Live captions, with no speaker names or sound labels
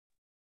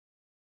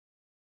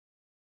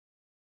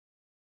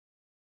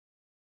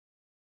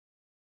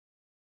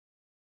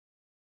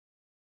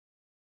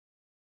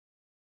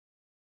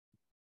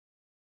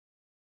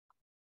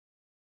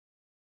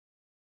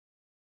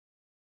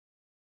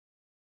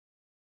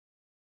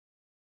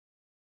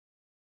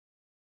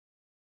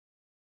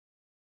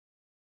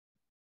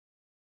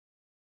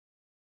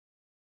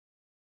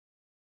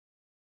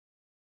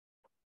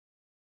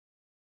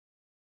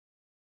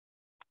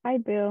Hi,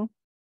 Bill.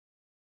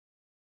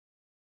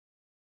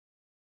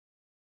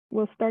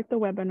 We'll start the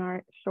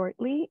webinar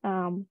shortly.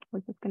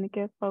 We're just going to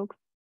give folks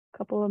a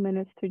couple of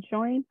minutes to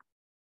join.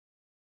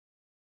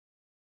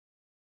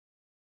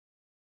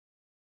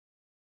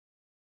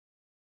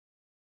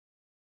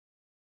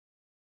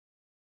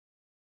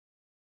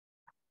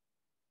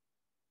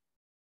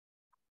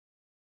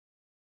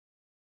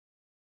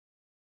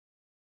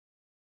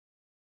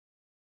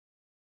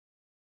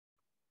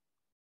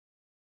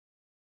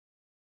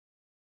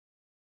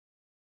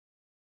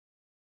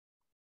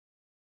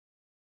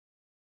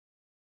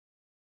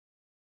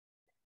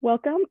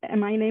 Welcome,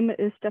 and my name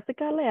is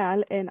Jessica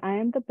Leal, and I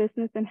am the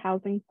Business and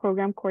Housing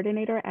Program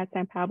Coordinator at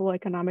San Pablo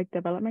Economic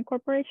Development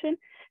Corporation.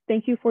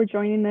 Thank you for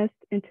joining us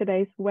in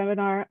today's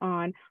webinar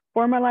on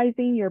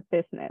formalizing your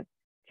business.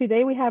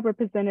 Today, we have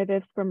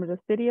representatives from the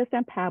City of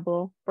San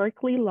Pablo,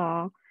 Berkeley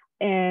Law,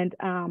 and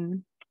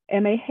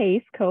M.A.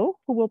 Hayes Co.,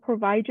 who will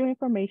provide you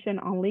information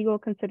on legal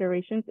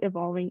considerations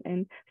involving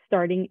in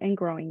starting and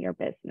growing your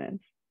business.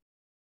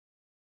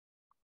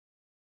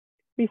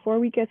 Before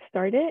we get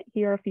started,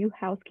 here are a few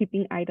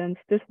housekeeping items.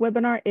 This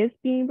webinar is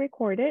being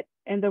recorded,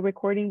 and the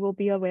recording will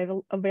be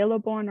available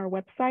on our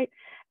website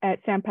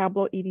at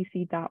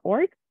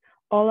sanpabloedc.org.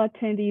 All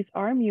attendees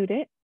are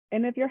muted,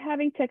 and if you're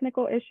having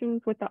technical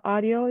issues with the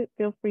audio,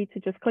 feel free to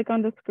just click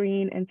on the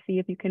screen and see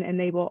if you can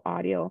enable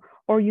audio,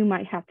 or you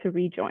might have to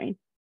rejoin.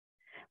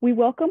 We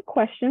welcome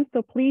questions,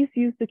 so please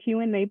use the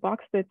Q&A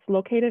box that's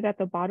located at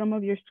the bottom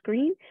of your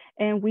screen,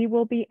 and we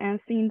will be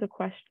answering the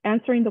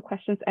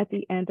questions at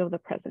the end of the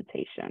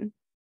presentation.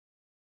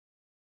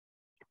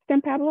 San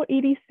Pablo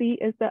EDC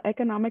is the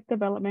economic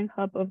development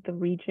hub of the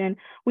region.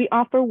 We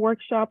offer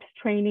workshops,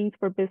 trainings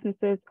for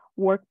businesses,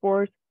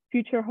 workforce,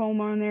 future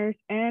homeowners,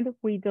 and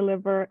we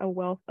deliver a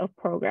wealth of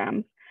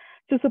programs.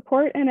 To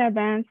support and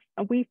advance,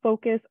 we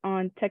focus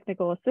on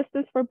technical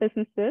assistance for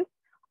businesses,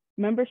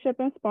 membership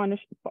and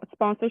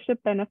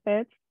sponsorship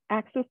benefits,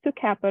 access to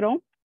capital,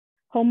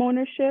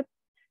 homeownership,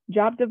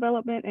 job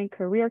development and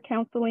career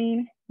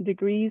counseling,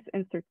 degrees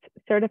and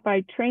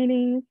certified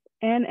trainings,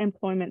 and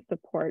employment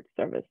support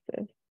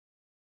services.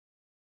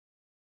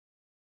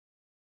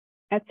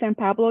 At San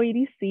Pablo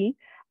EDC,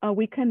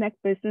 we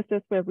connect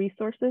businesses with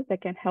resources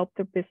that can help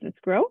their business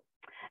grow.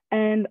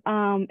 And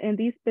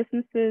these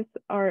services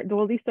are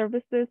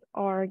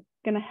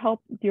going to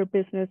help your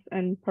business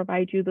and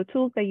provide you the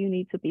tools that you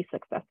need to be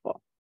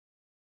successful.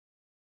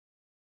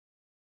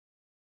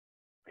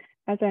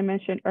 As I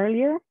mentioned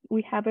earlier,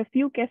 we have a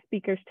few guest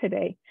speakers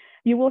today.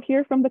 You will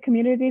hear from the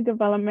Community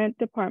Development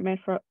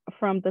Department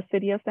from the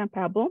City of San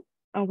Pablo.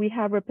 We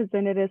have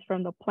representatives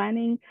from the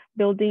planning,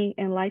 building,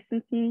 and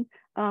licensing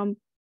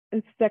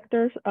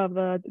sectors of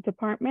the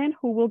department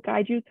who will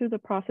guide you through the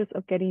process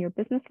of getting your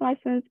business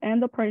license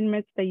and the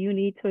permits that you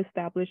need to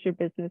establish your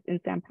business in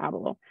San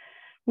Pablo.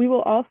 We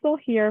will also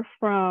hear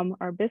from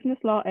our business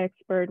law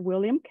expert,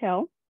 William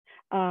Kell,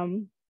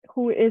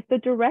 who is the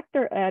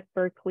director at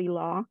Berkeley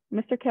Law.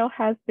 Mr. Kell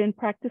has been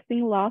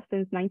practicing law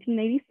since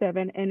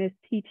 1987 and is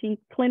teaching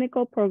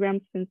clinical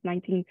programs since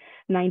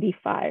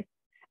 1995.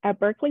 At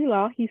Berkeley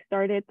Law, he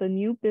started the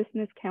new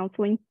business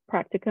counseling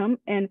practicum,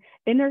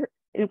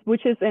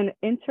 which is an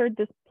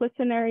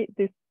interdisciplinary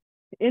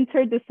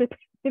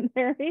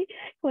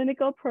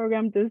clinical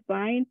program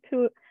designed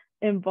to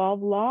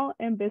involve law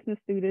and business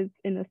students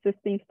in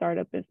assisting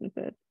startup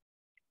businesses.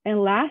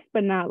 And last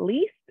but not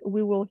least,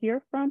 we will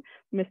hear from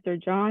Mr.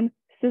 John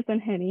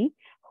Cisenhenny,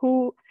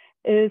 who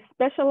is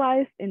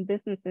specialized in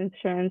business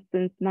insurance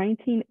since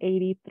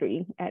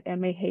 1983 at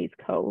M.A. Hayes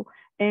Co.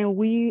 And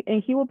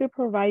he will be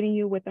providing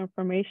you with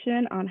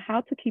information on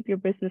how to keep your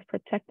business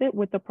protected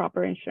with the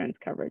proper insurance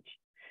coverage.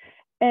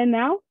 And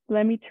now,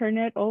 let me turn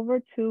it over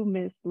to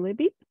Ms.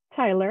 Libby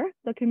Tyler,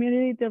 the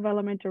Community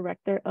Development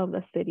Director of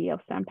the City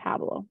of San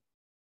Pablo.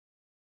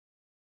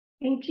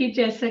 Thank you,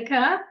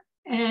 Jessica,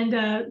 and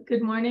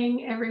good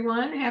morning,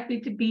 everyone. Happy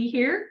to be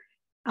here.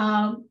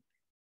 I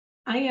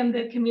am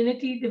the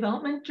Community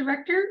Development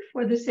Director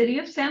for the City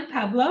of San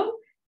Pablo,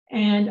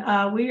 and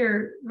we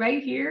are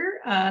right here,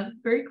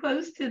 very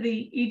close to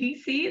the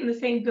EDC in the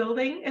same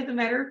building, as a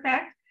matter of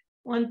fact,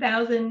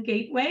 1000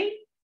 Gateway.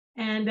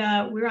 And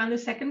we're on the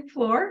second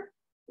floor.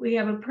 We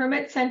have a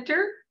permit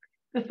center.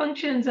 The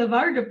functions of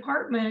our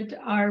department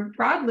are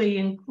broadly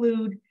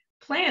include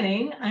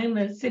planning. I'm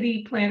a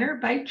city planner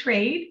by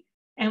trade,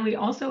 and we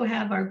also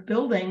have our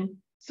building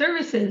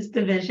services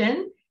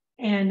division.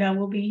 And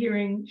we'll be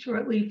hearing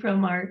shortly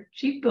from our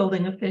chief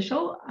building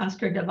official,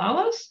 Oscar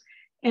Davalos.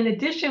 In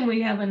addition,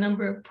 we have a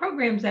number of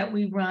programs that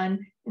we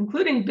run,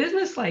 including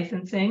business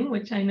licensing,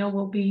 which I know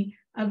will be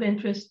of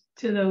interest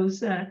to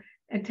those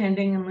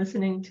attending and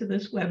listening to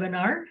this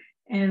webinar.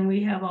 And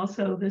we have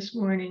also this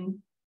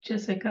morning,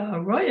 Jessica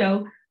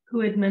Arroyo,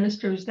 who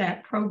administers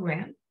that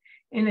program.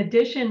 In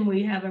addition,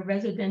 we have a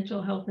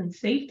residential health and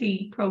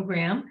safety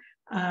program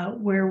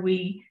where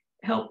we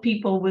help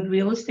people with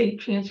real estate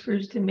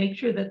transfers to make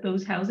sure that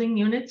those housing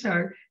units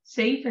are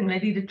safe and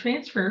ready to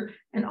transfer,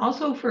 and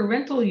also for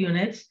rental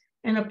units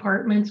and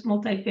apartments,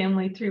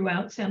 multifamily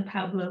throughout San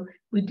Pablo.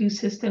 We do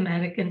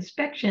systematic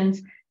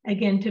inspections,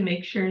 again, to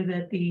make sure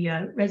that the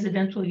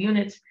residential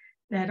units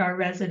that our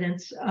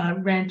residents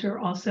rent are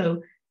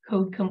also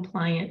code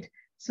compliant.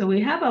 So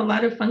we have a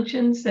lot of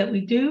functions that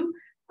we do.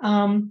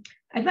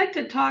 I'd like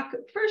to talk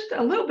first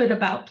a little bit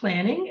about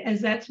planning,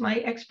 as that's my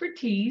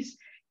expertise.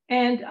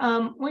 And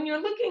when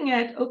you're looking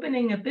at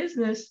opening a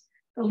business,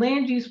 the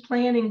land use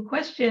planning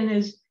question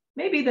is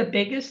maybe the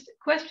biggest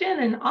question,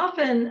 and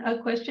often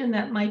a question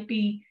that might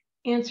be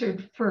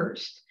answered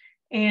first.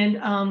 And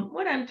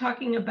what I'm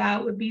talking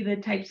about would be the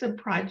types of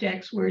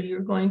projects where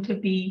you're going to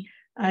be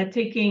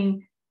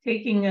taking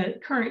a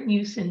current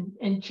use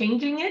and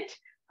changing it.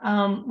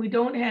 We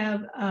don't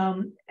have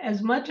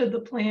as much of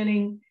the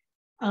planning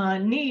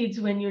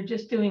needs when you're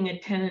just doing a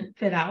tenant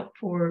fit out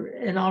for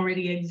an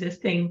already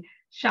existing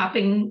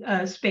shopping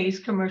space,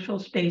 commercial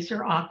space,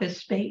 or office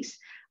space.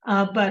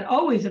 But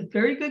always a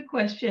very good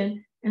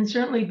question. And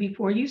certainly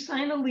before you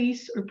sign a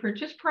lease or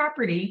purchase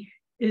property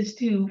is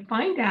to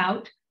find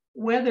out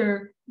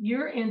whether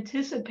your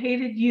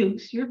anticipated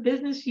use, your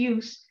business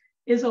use,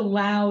 is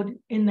allowed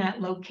in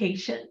that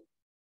location.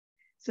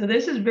 So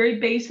this is very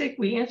basic.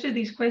 We answer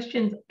these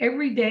questions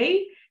every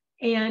day.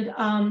 And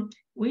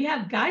we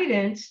have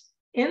guidance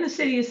in the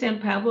city of San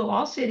Pablo.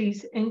 All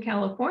cities in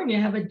California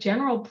have a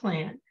general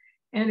plan.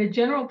 And a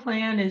general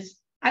plan is,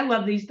 I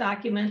love these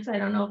documents. I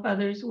don't know if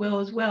others will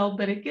as well,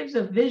 but it gives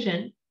a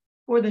vision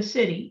for the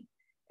city.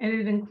 And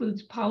it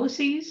includes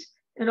policies.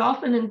 It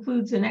often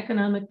includes an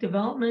economic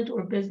development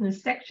or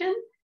business section.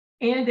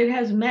 And it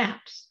has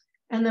maps.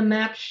 And the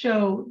maps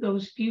show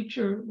those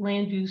future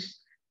land use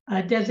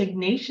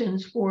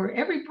designations for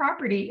every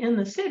property in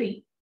the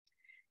city.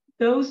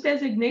 Those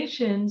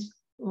designations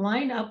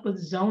line up with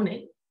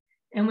zoning.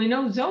 And we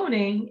know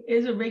zoning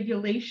is a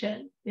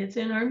regulation. It's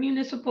in our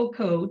municipal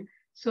code.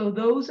 So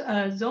those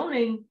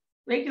zoning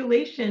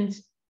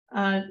regulations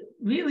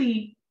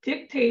really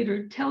dictate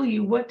or tell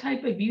you what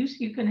type of use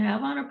you can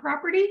have on a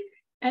property.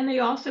 And they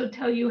also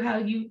tell you how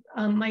you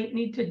might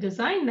need to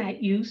design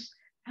that use,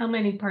 how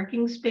many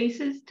parking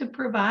spaces to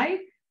provide,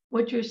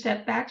 what your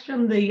setbacks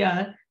from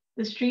the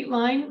street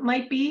line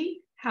might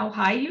be, how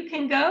high you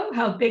can go,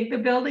 how big the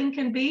building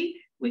can be.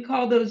 We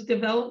call those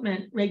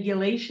development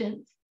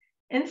regulations.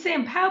 In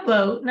San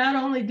Pablo, not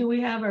only do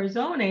we have our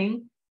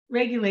zoning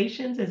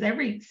regulations, as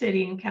every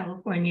city in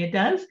California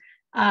does,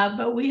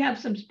 but we have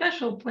some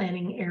special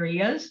planning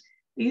areas.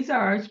 These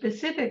are our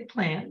specific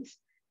plans.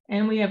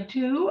 And we have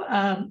two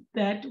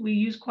that we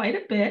use quite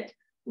a bit,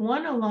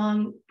 one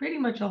along pretty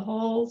much a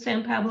whole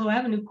San Pablo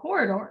Avenue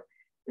corridor.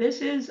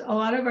 This is a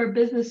lot of our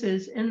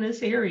businesses in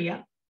this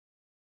area.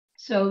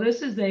 So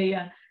this is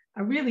a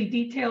really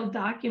detailed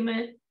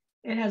document.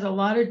 It has a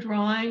lot of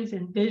drawings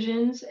and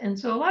visions. And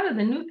so a lot of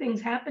the new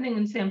things happening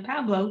in San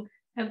Pablo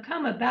have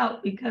come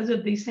about because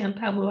of the San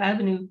Pablo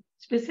Avenue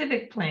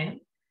specific plan.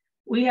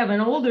 We have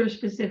an older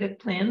specific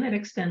plan that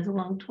extends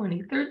along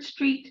 23rd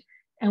Street,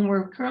 and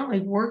we're currently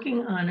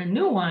working on a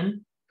new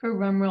one for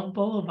Rumrell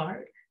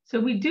Boulevard. So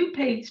we do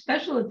pay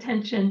special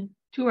attention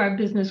to our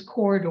business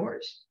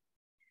corridors.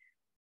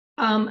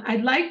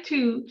 I'd like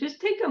to just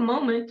take a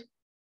moment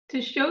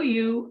to show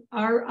you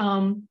our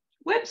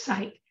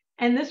website,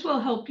 and this will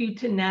help you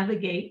to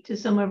navigate to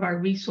some of our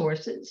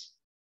resources.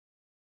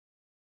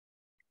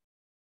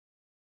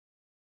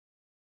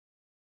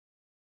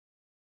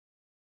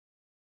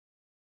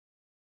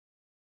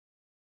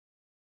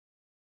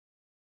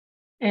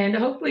 And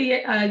hopefully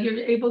you're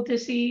able to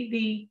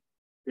see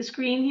the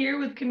screen here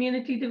with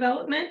community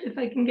development, if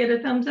I can get a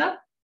thumbs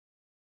up.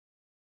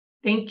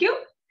 Thank you.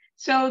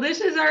 So this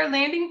is our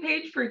landing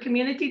page for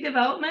community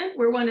development.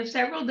 We're one of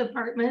several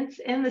departments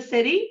in the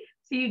city.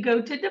 So you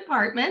go to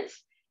departments,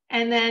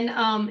 and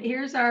then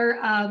here's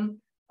our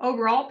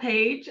overall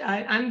page.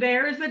 I'm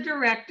there as the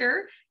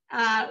director.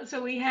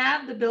 So we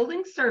have the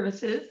building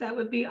services. That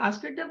would be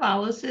Oscar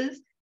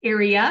Davalos's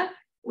area.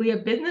 We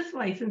have business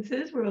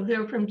licenses. We'll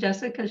hear from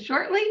Jessica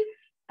shortly.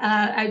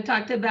 I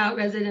talked about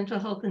residential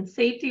health and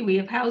safety. We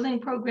have housing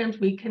programs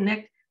we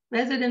connect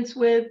residents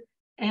with.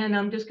 And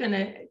I'm just going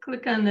to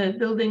click on the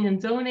building and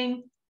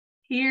zoning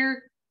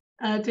here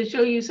to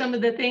show you some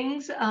of the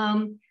things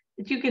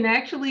that you can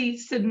actually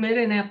submit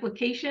an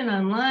application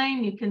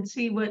online. You can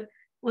see what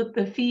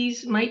the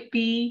fees might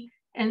be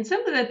and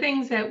some of the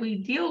things that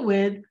we deal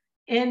with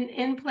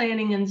in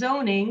planning and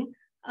zoning.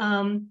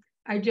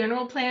 Our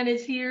general plan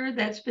is here,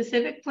 that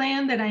specific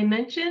plan that I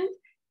mentioned.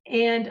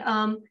 And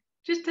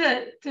just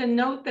to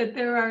note that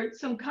there are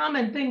some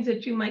common things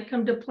that you might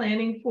come to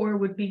planning for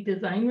would be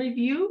design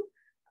review,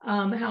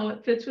 how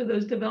it fits with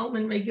those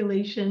development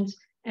regulations,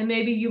 and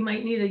maybe you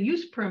might need a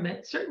use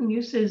permit. Certain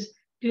uses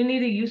do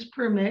need a use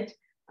permit,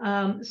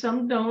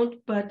 some don't,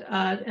 but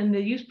and the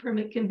use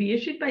permit can be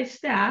issued by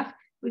staff.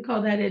 We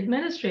call that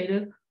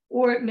administrative,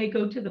 or it may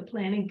go to the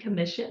Planning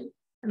Commission.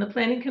 And the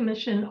Planning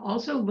Commission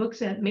also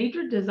looks at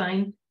major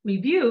design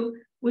review,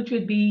 which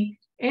would be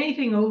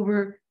anything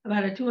over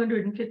about a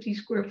 250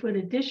 square foot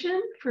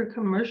addition for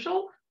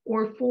commercial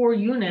or 4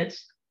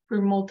 units for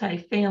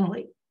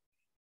multifamily.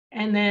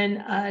 And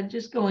then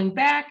just going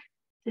back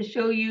to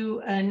show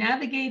you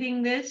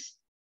navigating this,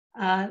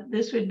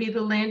 this would be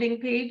the landing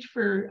page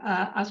for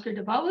Oscar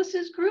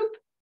Davalos' group.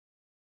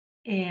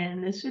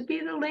 And this would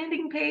be the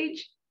landing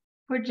page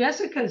for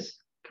Jessica's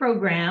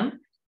program.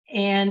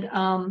 And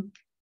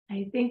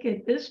I think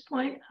at this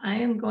point, I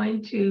am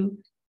going to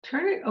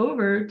turn it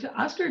over to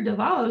Oscar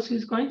Davalos,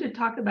 who's going to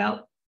talk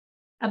about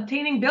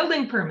obtaining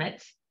building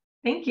permits.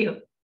 Thank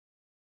you.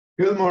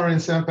 Good morning,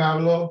 San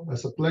Pablo.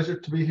 It's a pleasure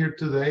to be here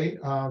today.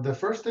 The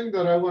first thing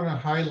that I want to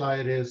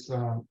highlight is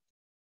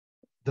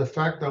the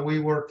fact that we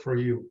work for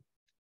you.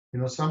 You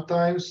know,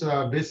 sometimes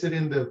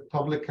visiting the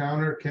public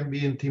counter can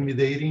be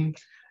intimidating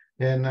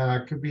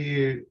and could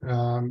be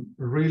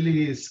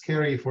really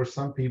scary for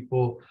some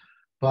people.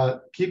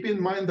 But keep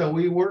in mind that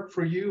we work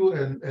for you,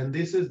 and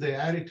this is the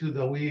attitude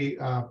that we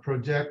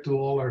project to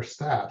all our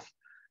staff.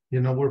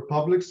 You know, we're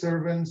public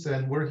servants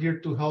and we're here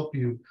to help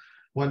you.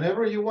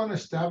 Whenever you want to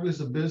establish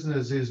a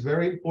business, it's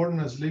very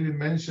important, as Libby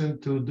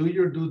mentioned, to do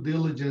your due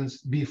diligence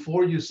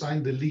before you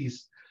sign the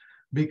lease.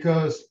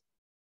 Because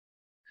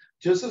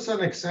just as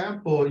an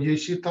example, you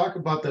should talk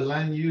about the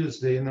land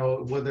use, you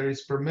know, whether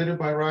it's permitted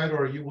by right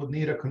or you would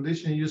need a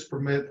conditional use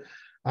permit,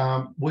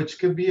 which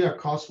could be a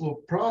costly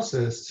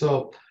process.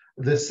 So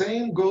the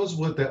same goes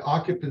with the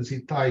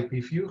occupancy type.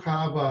 If you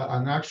have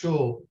an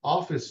actual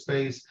office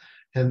space,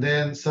 and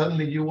then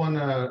suddenly you want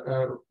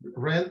to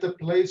rent a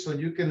place so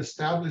you can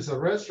establish a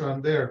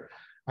restaurant there,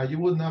 you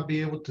would not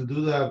be able to do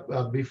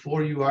that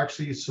before you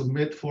actually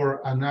submit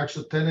for an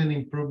actual tenant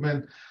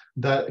improvement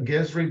that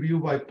gets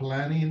reviewed by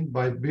planning,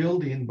 by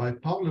building, by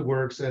public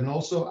works, and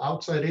also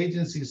outside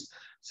agencies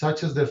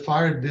such as the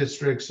fire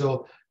district.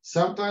 So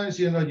sometimes,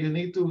 you know, you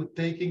need to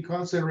take in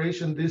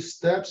consideration these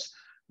steps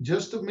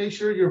just to make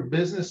sure your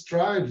business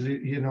thrives.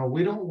 You know,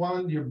 we don't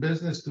want your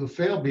business to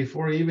fail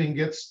before it even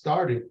gets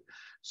started.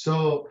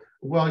 So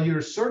while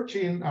you're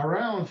searching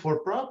around for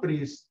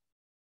properties,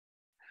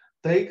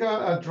 take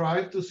a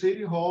drive to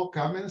City Hall,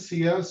 come and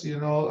see us. You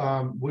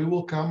know, we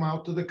will come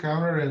out to the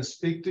counter and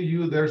speak to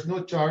you. There's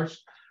no charge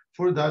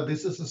for that.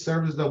 This is a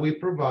service that we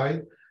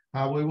provide.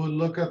 We will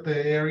look at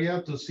the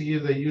area to see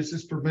if the use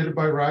is permitted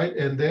by right.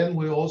 And then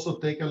we also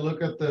take a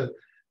look at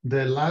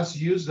the last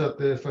use that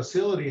the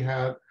facility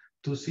had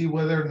to see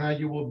whether or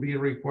not you will be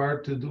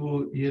required to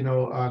do, you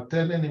know, a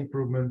tenant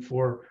improvement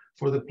for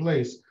the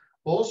place.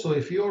 Also,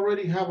 if you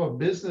already have a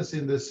business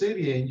in the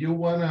city and you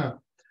want to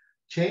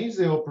change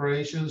the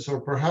operations,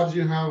 or perhaps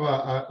you have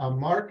a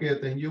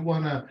market and you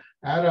want to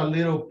add a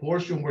little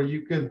portion where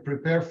you can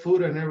prepare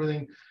food and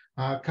everything,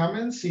 come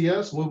and see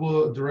us. We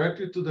will direct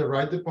you to the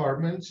right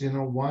departments. You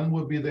know, one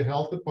would be the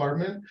health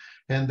department,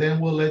 and then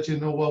we'll let you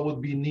know what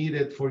would be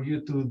needed for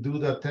you to do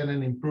that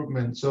tenant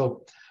improvement.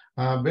 So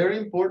very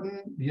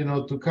important, you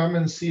know, to come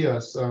and see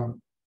us.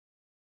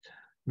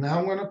 Now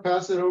I'm going to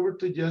pass it over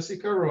to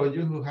Jessica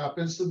Arroyo, who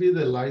happens to be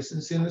the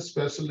licensing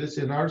specialist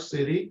in our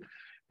city.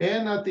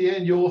 And at the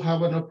end, you'll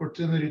have an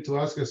opportunity to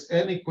ask us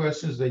any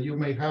questions that you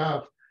may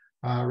have.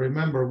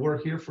 Remember, we're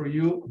here for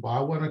you, but I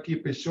want to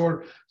keep it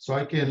short so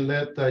I can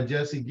let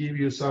Jessie give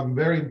you some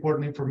very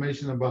important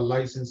information about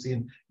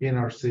licensing in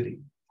our city.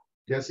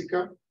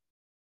 Jessica?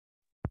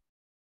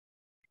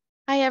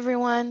 Hi,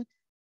 everyone.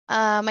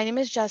 My name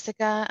is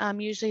Jessica.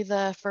 I'm usually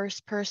the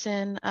first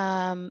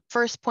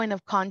point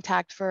of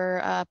contact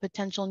for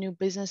potential new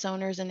business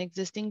owners and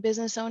existing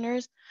business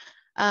owners.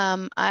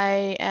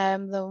 I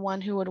am the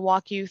one who would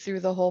walk you through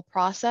the whole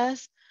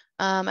process.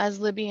 As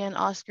Libby and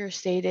Oscar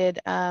stated,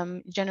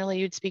 generally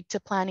you'd speak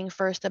to planning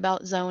first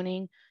about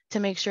zoning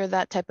to make sure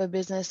that type of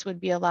business would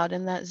be allowed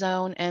in that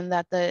zone and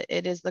that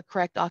it is the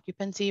correct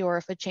occupancy, or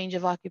if a change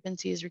of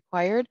occupancy is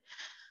required.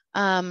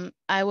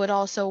 I would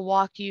also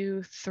walk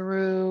you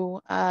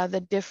through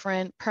the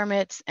different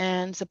permits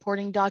and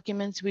supporting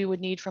documents we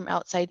would need from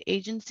outside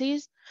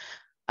agencies.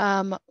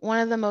 One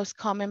of the most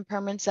common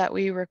permits that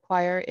we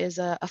require is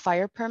a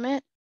fire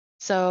permit.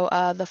 So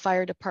the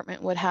fire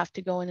department would have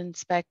to go and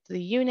inspect the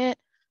unit,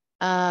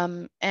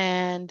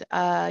 and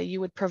you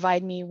would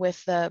provide me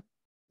with the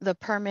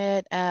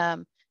permit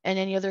and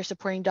any other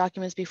supporting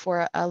documents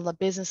before a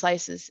business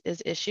license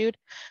is issued.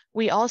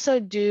 We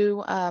also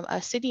do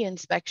a city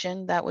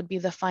inspection. That would be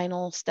the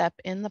final step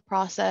in the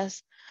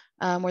process,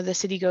 where the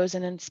city goes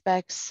and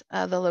inspects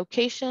the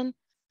location.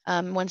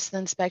 Once the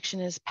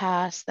inspection is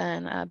passed,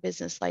 then a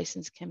business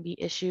license can be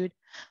issued.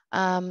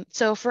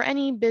 So for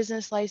any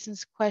business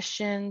license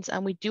questions,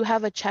 we do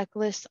have a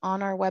checklist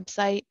on our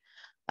website,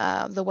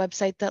 the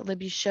website that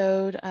Libby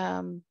showed.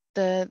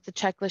 The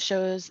checklist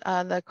shows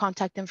the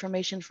contact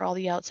information for all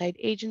the outside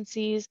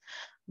agencies,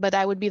 but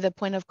I would be the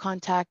point of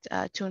contact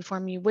to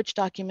inform you which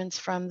documents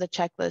from the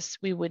checklist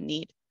we would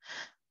need.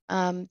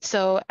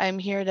 So I'm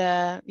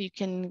here you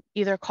can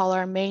either call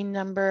our main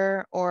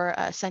number or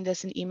send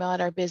us an email at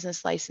our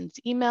business license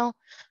email.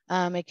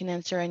 I can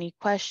answer any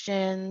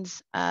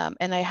questions,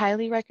 and I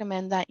highly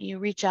recommend that you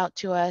reach out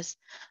to us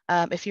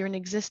if you're an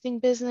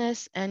existing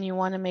business and you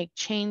want to make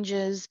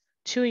changes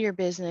to your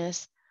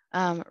business.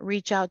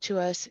 Reach out to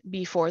us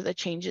before the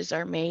changes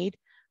are made.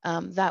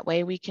 That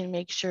way we can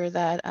make sure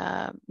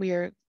that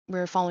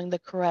we're following the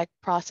correct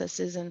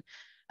processes, and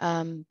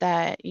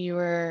that you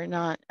are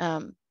not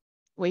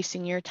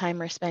wasting your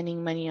time or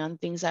spending money on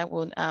things that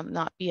will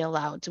not be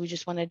allowed. So we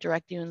just want to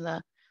direct you in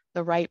the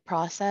right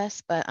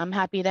process. But I'm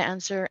happy to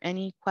answer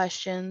any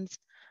questions,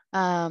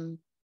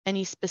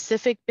 any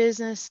specific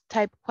business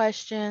type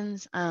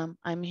questions.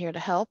 I'm here to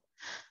help.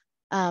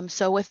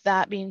 So with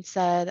that being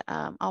said,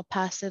 I'll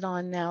pass it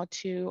on now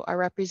to our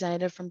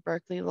representative from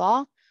Berkeley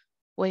Law,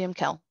 William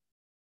Kell.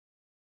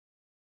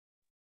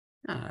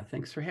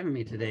 Thanks for having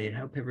me today. I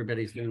hope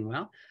everybody's doing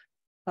well.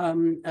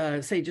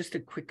 Say just a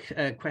quick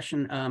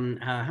question.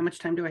 How much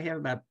time do I have?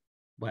 About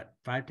what,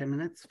 5-10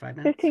 minutes? 5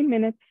 minutes? 15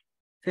 minutes.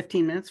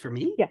 15 minutes for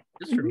me? Yes.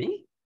 Just for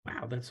me?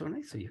 Wow, that's so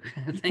nice of you.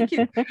 Thank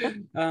you.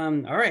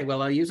 All right,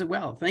 well, I'll use it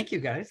well. Thank you,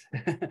 guys.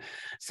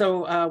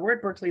 So we're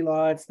at Berkeley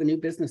Law. It's the new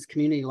Business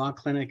Community Law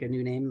Clinic, a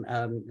new name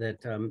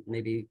that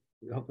maybe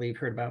hopefully you've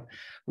heard about.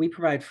 We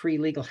provide free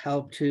legal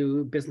help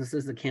to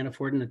businesses that can't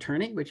afford an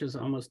attorney, which is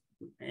almost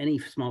any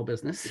small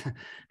business,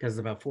 because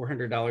about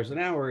 $400 an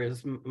hour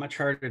is much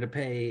harder to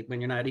pay when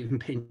you're not even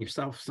paying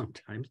yourself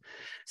sometimes.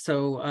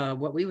 So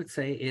what we would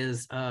say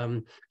is,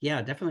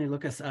 yeah, definitely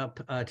look us up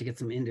to get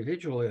some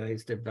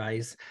individualized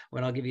advice.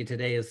 What I'll give you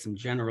today is some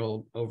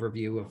general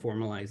overview of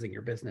formalizing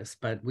your business,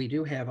 but we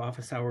do have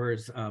office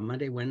hours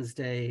Monday,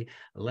 Wednesday,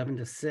 11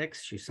 to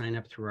 6. You sign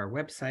up through our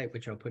website,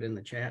 which I'll put in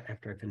the chat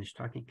after I finish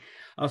talking.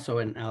 Also,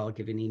 and I'll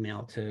give you an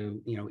email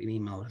to,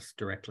 email us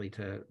directly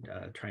to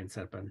try and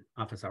set up an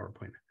office hour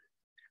appointment.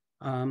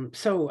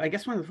 So I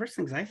guess one of the first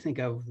things I think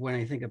of when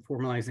I think of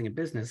formalizing a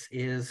business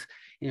is,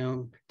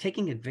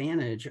 taking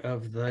advantage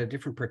of the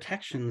different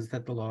protections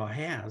that the law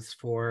has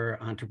for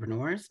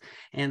entrepreneurs.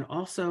 And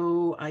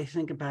also I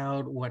think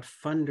about what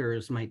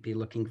funders might be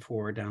looking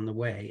for down the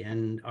way.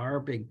 And our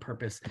big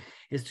purpose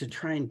is to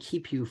try and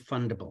keep you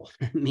fundable,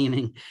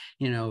 meaning,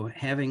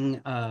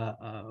 having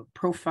a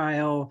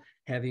profile,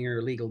 having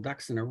your legal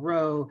ducks in a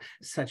row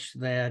such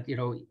that,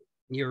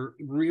 your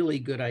really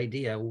good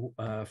idea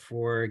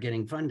for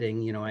getting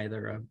funding,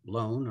 either a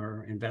loan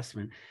or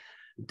investment,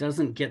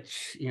 doesn't get,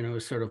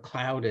 sort of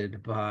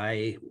clouded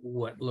by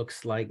what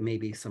looks like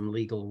maybe some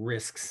legal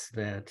risks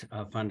that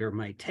a funder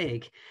might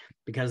take,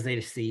 because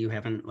they see you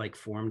haven't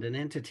formed an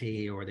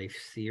entity, or they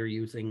see you're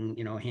using,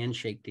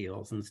 handshake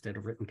deals instead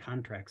of written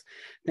contracts,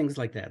 things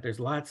like that. There's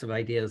lots of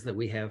ideas that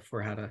we have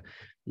for how to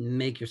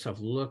make yourself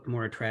look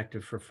more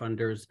attractive for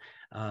funders.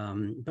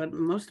 But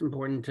most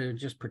important, to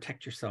just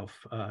protect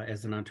yourself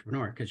as an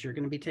entrepreneur, because you're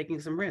going to be taking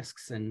some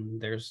risks,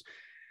 and there's,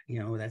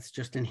 that's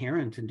just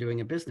inherent in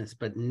doing a business,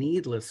 but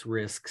needless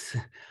risks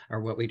are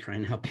what we try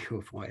and help you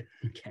avoid.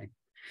 Okay.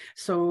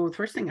 So the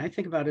first thing I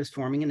think about is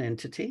forming an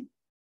entity.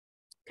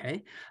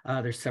 Okay.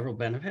 There's several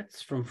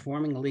benefits from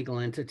forming a legal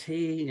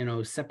entity,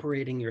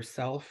 separating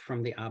yourself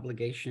from the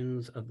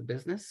obligations of the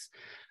business.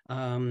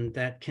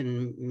 That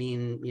can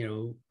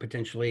mean,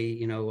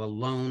 potentially, a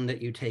loan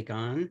that you take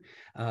on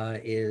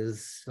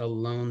is a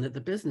loan that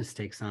the business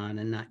takes on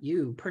and not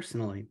you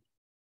personally.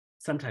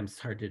 Sometimes it's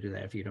hard to do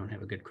that if you don't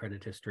have a good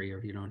credit history, or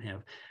if you don't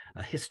have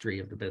a history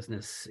of the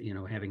business,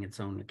 having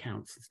its own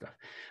accounts and stuff.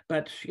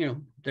 But,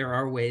 there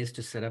are ways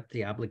to set up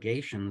the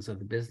obligations of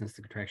the business,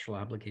 the contractual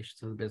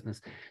obligations of the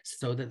business,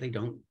 so that they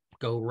don't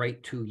go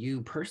right to you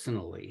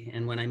personally.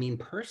 And when I mean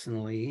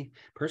personally,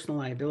 personal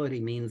liability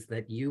means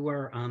that you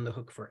are on the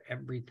hook for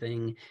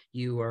everything.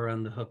 You are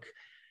on the hook,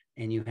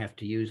 and you have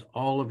to use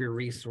all of your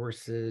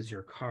resources,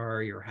 your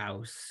car, your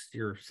house,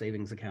 your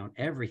savings account,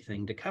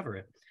 everything to cover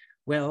it.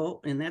 Well,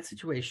 in that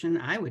situation,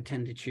 I would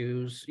tend to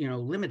choose,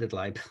 limited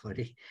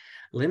liability.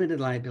 Limited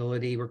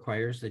liability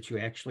requires that you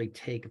actually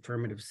take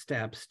affirmative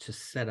steps to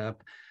set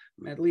up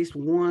at least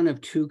one of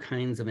two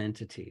kinds of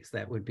entities.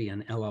 That would be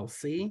an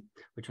LLC,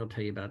 which I'll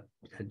tell you about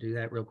how to do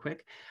that real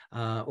quick,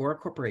 or a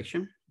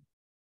corporation.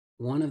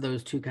 One of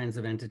those two kinds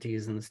of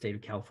entities in the state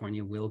of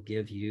California will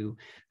give you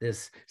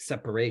this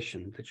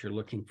separation that you're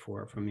looking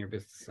for from your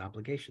business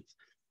obligations.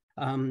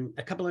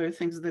 A couple other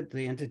things that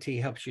the entity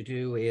helps you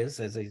do is,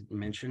 as I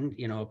mentioned,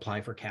 apply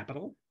for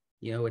capital.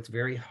 It's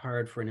very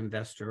hard for an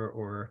investor,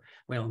 or,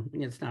 well,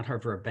 it's not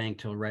hard for a bank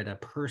to write a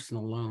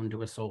personal loan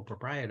to a sole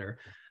proprietor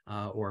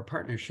or a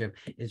partnership.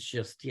 It's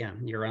just, yeah,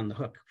 you're on the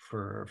hook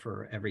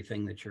for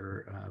everything that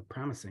you're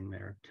promising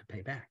there to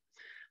pay back.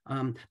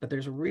 But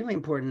there's a really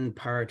important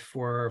part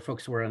for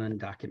folks who are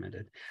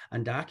undocumented.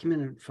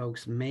 Undocumented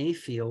folks may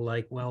feel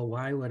like, well,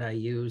 why would I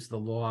use the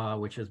law,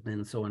 which has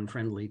been so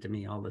unfriendly to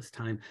me all this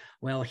time?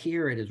 Well,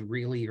 here it is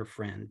really your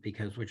friend,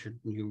 because what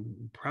you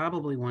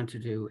probably want to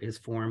do is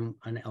form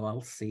an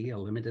LLC, a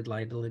limited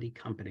liability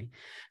company,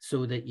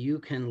 so that you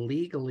can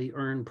legally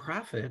earn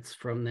profits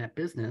from that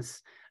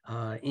business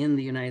in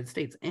the United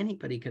States.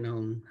 Anybody can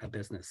own a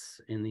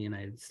business in the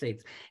United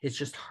States. It's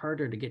just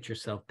harder to get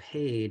yourself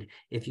paid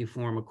if you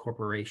form a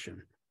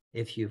corporation.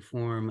 If you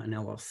form an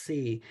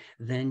LLC,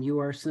 then you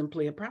are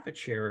simply a profit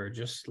sharer,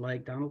 just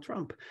like Donald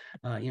Trump.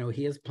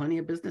 He has plenty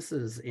of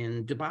businesses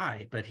in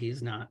Dubai, but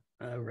he's not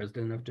a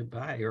resident of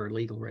Dubai or a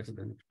legal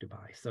resident of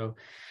Dubai.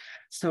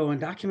 So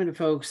undocumented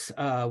folks,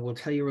 we'll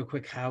tell you real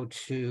quick how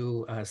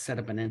to set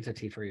up an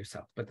entity for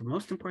yourself. But the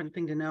most important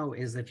thing to know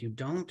is if you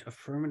don't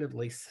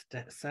affirmatively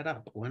set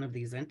up one of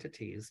these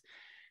entities,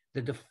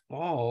 the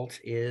default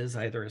is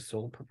either a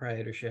sole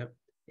proprietorship,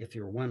 if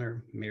you're one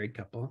or married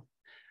couple,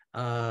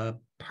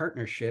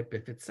 partnership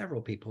if it's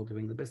several people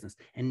doing the business,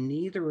 and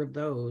neither of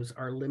those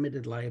are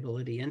limited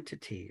liability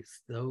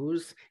entities.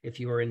 Those, if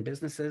you are in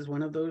business as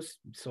one of those,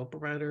 sole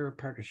proprietor or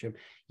partnership,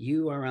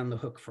 you are on the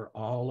hook for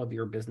all of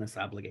your business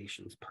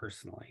obligations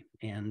personally.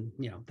 And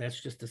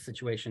that's just a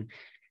situation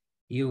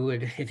you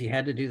would, if you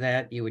had to do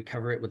that, you would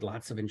cover it with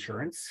lots of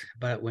insurance,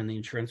 but when the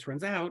insurance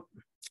runs out,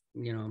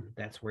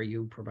 that's where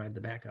you provide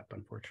the backup,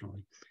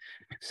 unfortunately.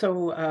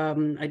 So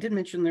I did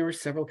mention there were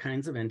several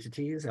kinds of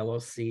entities: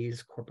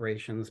 LLCs,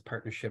 corporations,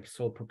 partnerships,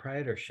 sole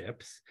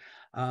proprietorships.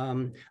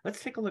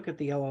 Let's take a look at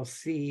the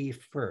LLC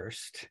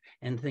first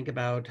and think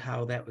about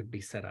how that would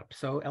be set up.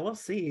 So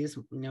LLCs,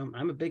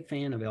 I'm a big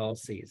fan of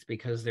LLCs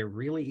because they're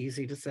really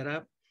easy to set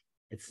up.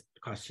 It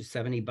costs you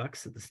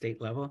 $70 at the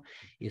state level.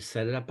 You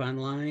set it up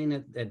online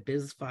at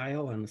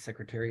BizFile on the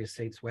Secretary of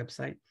State's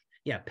website.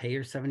 Yeah, pay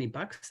your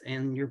 $70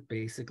 and you're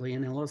basically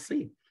an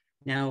LLC.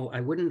 Now, I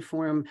wouldn't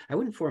form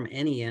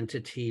any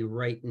entity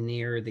right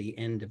near the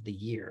end of the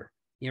year.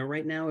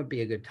 Right now would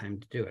be a good time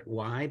to do it.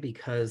 Why?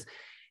 Because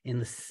in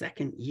the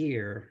second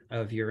year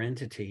of your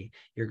entity,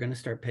 you're going to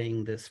start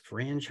paying this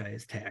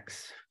franchise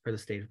tax for the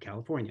state of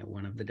California,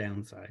 one of the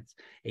downsides,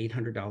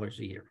 $800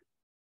 a year.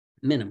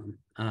 Minimum.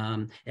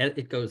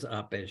 It goes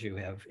up as you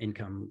have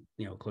income,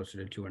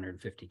 closer to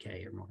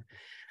 250K or more.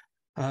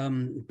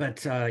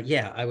 But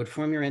yeah, I would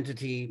form your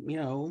entity,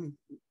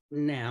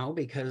 now,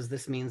 because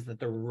this means that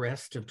the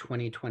rest of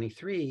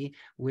 2023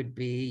 would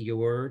be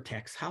your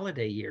tax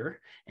holiday year,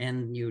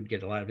 and you'd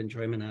get a lot of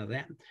enjoyment out of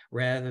that,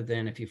 rather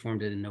than if you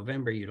formed it in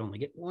November, you'd only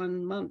get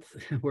 1 month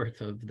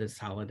worth of this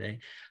holiday,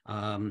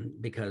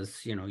 because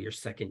your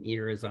second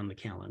year is on the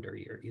calendar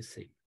year, you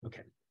see.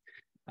 Okay.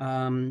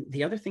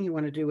 The other thing you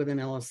want to do with an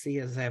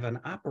LLC is have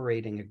an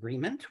operating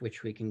agreement,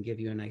 which we can give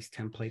you a nice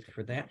template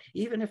for that.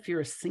 Even if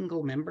you're a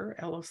single member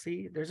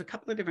LLC, there's a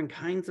couple of different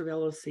kinds of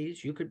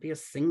LLCs. You could be a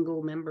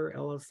single member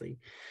LLC,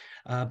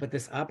 but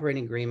this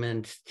operating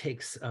agreement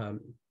takes,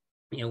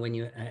 when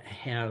you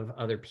have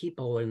other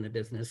people in the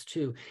business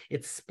too,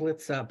 it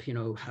splits up,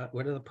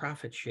 what are the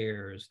profit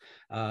shares?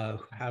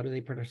 How do they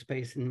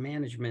participate in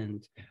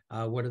management?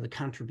 What are the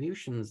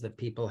contributions that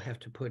people have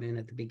to put in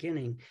at the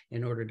beginning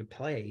in order to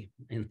play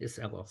in this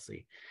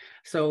LLC?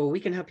 So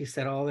we can help you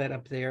set all that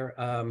up there.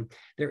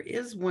 There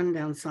is one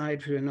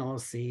downside for an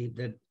LLC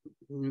that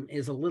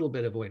is a little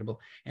bit avoidable,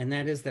 and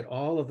that is that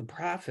all of the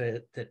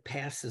profit that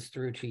passes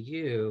through to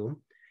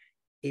you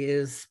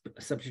is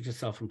subject to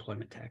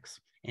self-employment tax.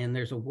 And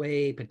there's a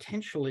way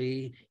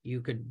potentially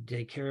you could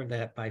take care of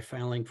that by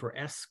filing for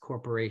S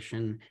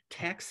corporation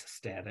tax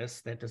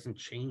status. That doesn't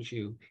change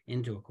you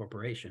into a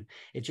corporation.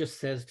 It just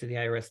says to the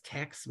IRS,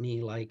 tax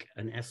me like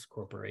an S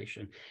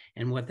corporation.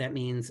 And what that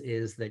means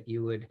is that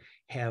you would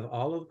have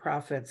all of the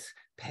profits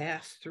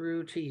pass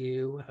through to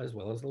you as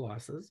well as the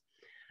losses.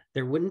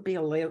 There wouldn't be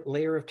a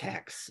layer of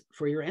tax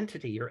for your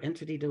entity. Your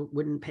entity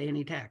wouldn't pay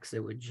any tax.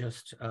 It would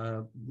just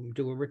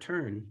do a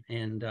return,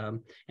 and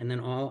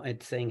then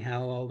it's saying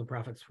how all the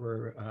profits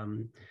were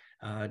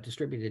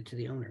distributed to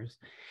the owners.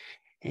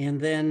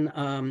 And then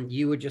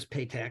you would just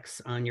pay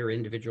tax on your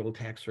individual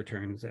tax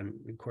returns and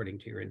according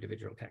to your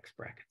individual tax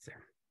brackets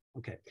there.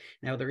 Okay,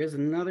 now there is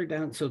another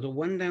so the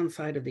one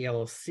downside of the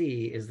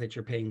LLC is that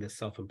you're paying this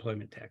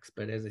self-employment tax.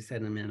 But as I said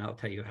in a minute, I'll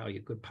tell you how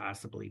you could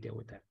possibly deal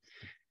with that.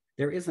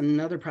 There is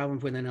another problem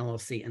with an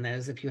LLC, and that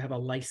is if you have a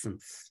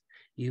license,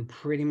 you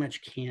pretty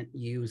much can't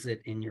use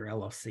it in your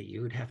LLC.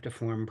 You would have to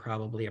form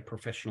probably a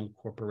professional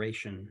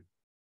corporation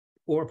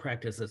or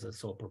practice as a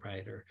sole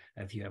proprietor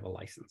if you have a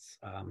license.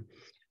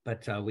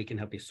 But we can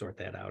help you sort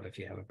that out if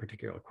you have a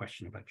particular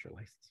question about your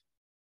license.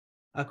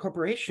 A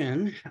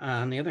corporation,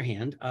 on the other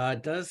hand,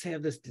 does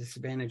have this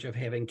disadvantage of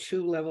having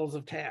 2 levels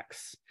of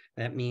tax.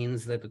 That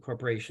means that the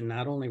corporation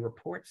not only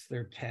reports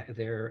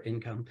their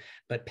income,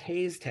 but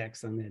pays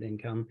tax on that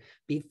income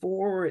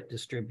before it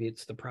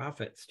distributes the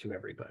profits to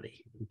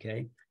everybody.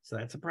 Okay, so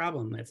that's a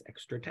problem. That's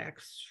extra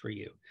tax for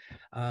you.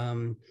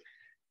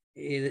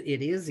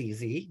 It is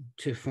easy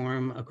to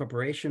form a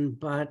corporation,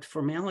 but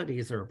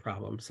formalities are a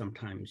problem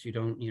sometimes. You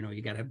don't,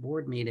 you got to have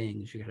board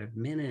meetings, you got to have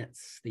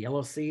minutes. The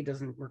LLC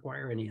doesn't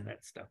require any of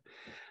that stuff.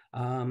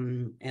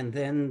 And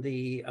then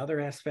the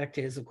other aspect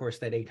is, of course,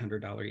 that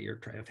 $800 a year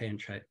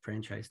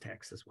franchise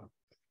tax as well.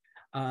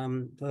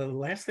 The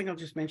last thing I'll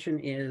just mention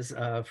is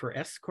for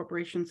S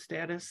corporation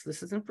status.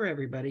 This isn't for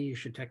everybody. You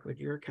should check with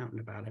your accountant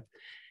about it.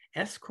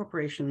 S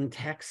corporation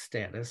tax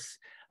status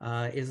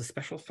is a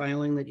special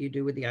filing that you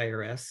do with the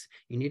IRS.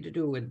 You need to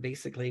do it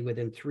basically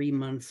within 3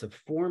 months of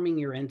forming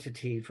your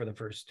entity for the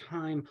first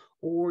time,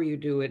 or you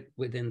do it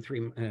within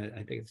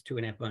I think it's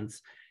 2.5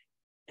 months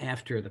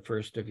after the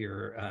first of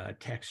your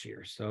tax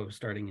year. So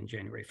starting in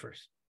January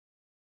 1st.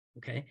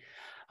 Okay.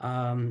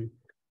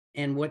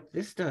 And what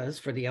this does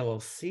for the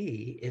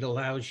LLC, it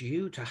allows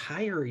you to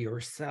hire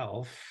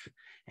yourself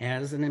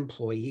as an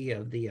employee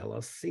of the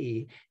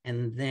LLC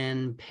and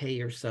then pay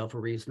yourself a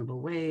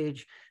reasonable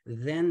wage.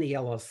 Then the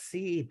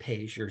LLC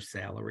pays your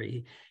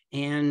salary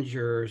and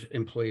your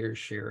employer's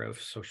share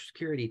of Social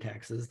Security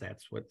taxes.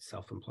 That's what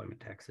self-employment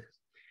tax is.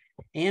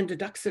 And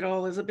deducts it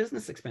all as a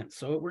business expense.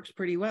 So it works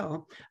pretty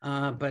well.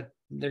 But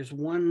there's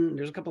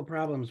a couple of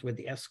problems with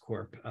the S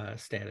Corp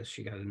status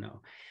you got to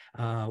know.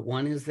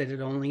 One is that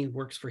it only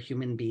works for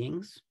human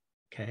beings.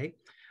 Okay.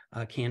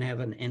 Can't have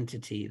an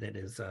entity that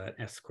is an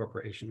S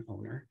corporation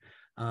owner.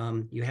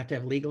 You have to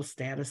have legal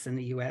status in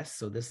the US.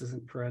 So this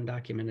isn't for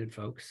undocumented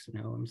folks.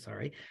 No, I'm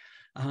sorry.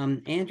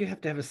 And you have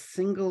to have a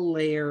single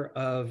layer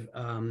of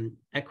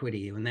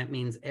equity, and that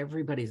means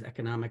everybody's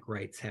economic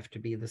rights have to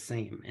be the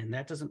same. And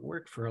that doesn't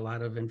work for a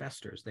lot of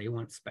investors. They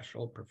want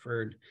special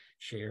preferred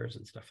shares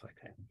and stuff like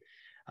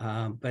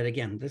that. But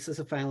again, this is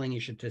a filing you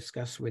should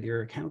discuss with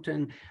your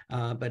accountant.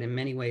 But in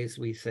many ways,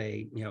 we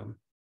say,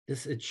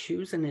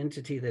 choose an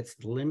entity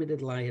that's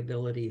limited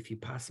liability if you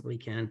possibly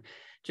can,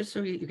 just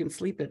so you can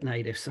sleep at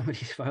night if somebody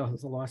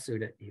files a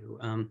lawsuit at you.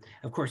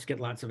 Of course, get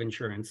lots of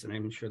insurance, and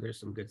I'm sure there's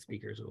some good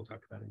speakers who will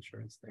talk about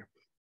insurance there.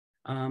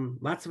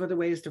 Lots of other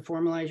ways to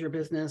formalize your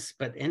business,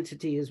 but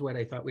entity is what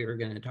I thought we were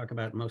going to talk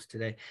about most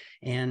today.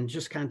 And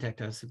just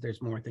contact us if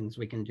there's more things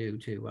we can do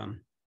to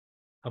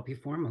help you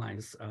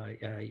formalize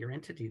your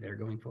entity there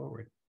going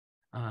forward.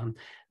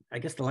 I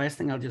guess the last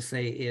thing I'll just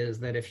say is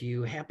that if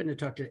you happen to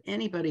talk to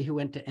anybody who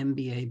went to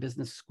MBA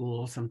business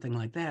school, something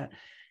like that,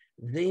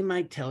 they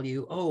might tell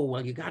you, oh,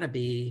 well, you got to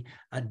be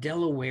a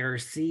Delaware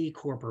C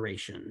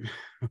corporation.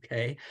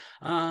 Okay.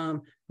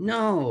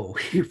 No,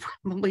 you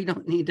probably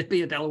don't need to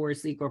be a Delaware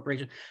C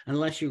corporation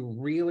unless you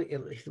really,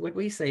 what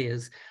we say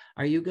is,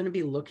 are you going to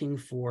be looking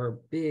for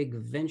big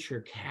venture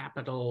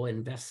capital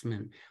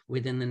investment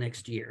within the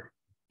next year?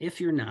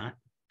 If you're not,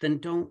 then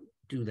don't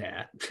do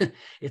that.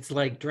 It's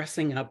like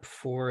dressing up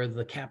for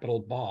the Capitol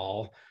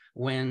ball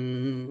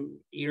when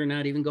you're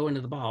not even going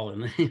to the ball,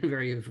 and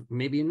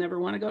maybe you never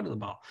want to go to the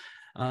ball.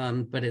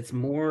 But it's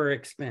more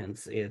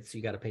expense.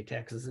 You got to pay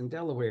taxes in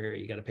Delaware,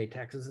 you got to pay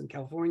taxes in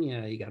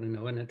California, you got to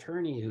know an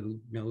attorney who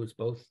knows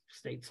both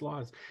states'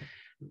 laws.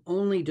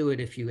 Only do it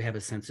if you have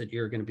a sense that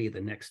you're going to be the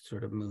next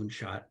sort of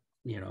moonshot,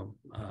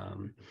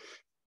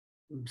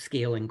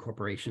 scaling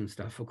corporation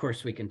stuff. Of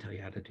course, we can tell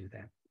you how to do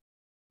that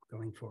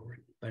going forward.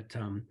 But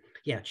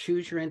yeah,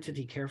 choose your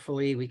entity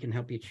carefully. We can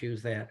help you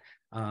choose that.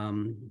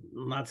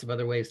 Lots of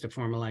other ways to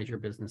formalize your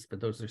business,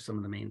 but those are some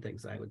of the main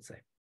things I would say.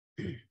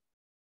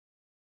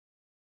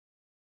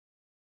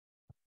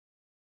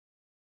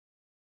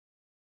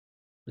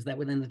 Was that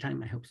within the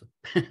time? I hope so.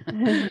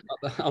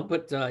 I'll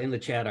put in the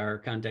chat our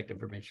contact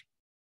information.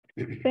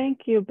 Thank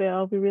you,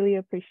 Bill. We really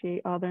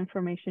appreciate all the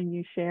information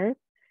you shared.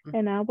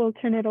 And now we'll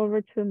turn it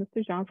over to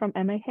Mr. John from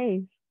MA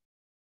Hayes.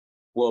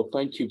 Well,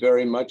 thank you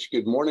very much.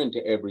 Good morning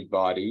to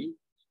everybody.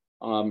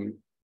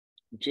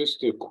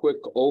 Just a quick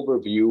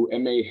overview.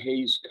 MA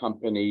Hayes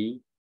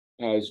Company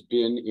has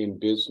been in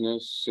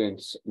business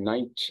since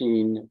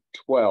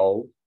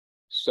 1912,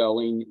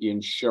 selling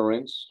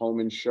insurance, home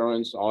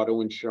insurance,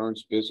 auto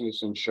insurance,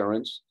 business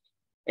insurance.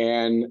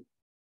 And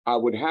I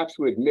would have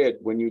to admit,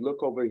 when you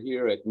look over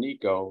here at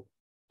Nico,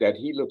 that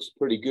he looks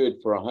pretty good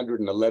for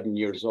 111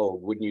 years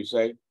old, wouldn't you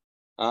say?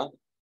 Huh?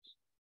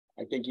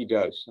 I think he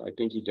does. I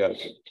think he does.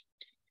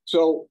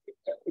 So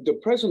the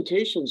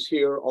presentations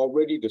here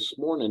already this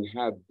morning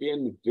have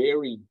been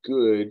very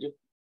good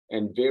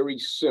and very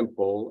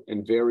simple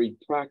and very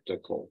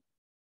practical,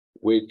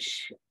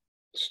 which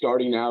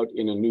starting out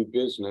in a new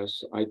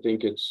business, I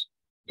think it's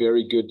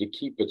very good to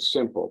keep it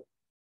simple.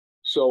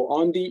 So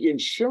on the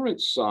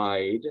insurance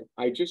side,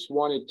 I just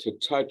wanted to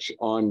touch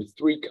on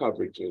three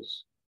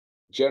coverages: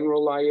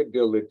 general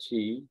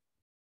liability,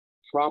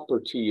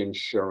 property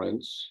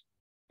insurance,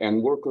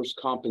 and workers'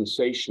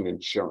 compensation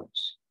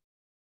insurance.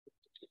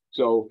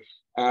 So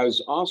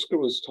as Oscar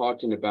was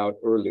talking about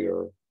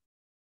earlier,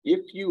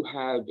 if you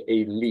have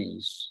a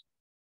lease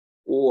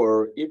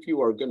or if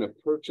you are going to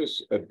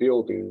purchase a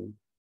building,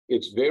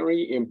 it's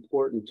very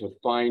important to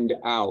find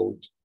out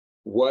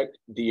what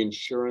the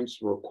insurance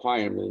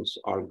requirements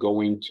are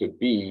going to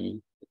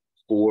be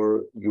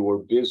for your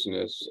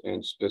business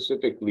and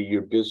specifically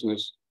your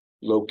business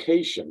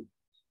location.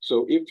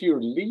 So if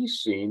you're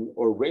leasing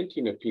or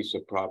renting a piece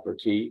of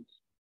property,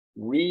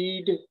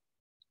 read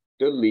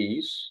the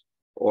lease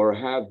or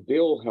have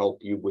Bill help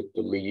you with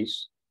the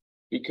lease,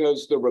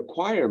 because the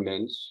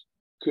requirements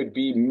could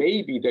be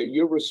maybe that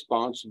you're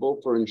responsible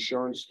for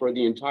insurance for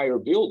the entire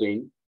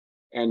building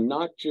and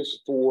not just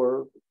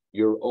for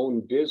your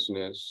own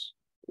business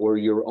or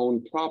your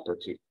own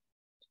property.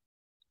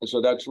 And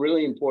so that's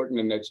really important,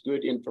 and that's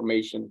good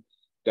information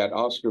that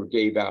Oscar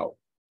gave out.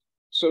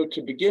 So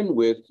to begin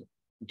with,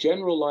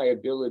 general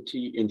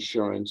liability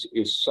insurance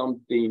is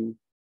something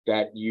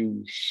that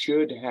you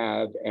should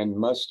have and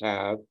must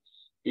have,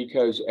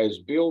 because as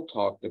Bill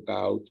talked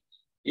about,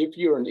 if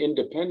you're an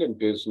independent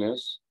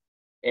business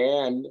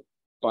and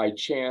by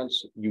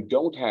chance you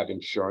don't have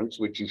insurance,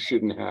 which you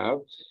shouldn't have,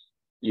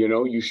 You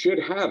know, you should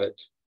have it.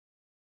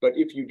 But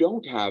if you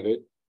don't have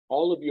it,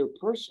 all of your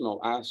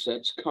personal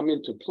assets come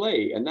into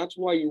play. And that's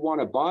why you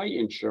want to buy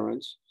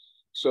insurance,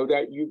 so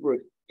that you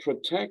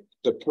protect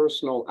the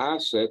personal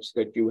assets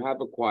that you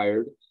have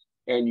acquired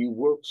and you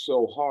work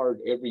so hard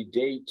every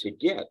day to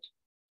get.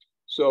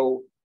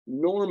 So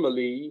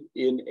normally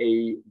in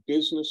a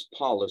business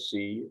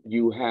policy,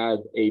 you have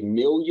 $1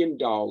 million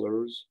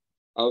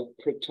of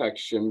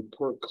protection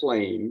per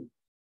claim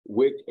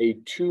with a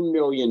 $2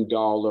 million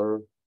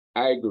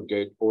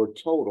aggregate or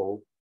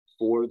total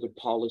for the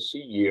policy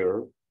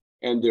year.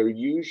 And there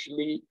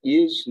usually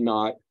is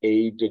not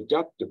a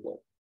deductible.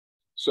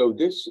 So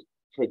this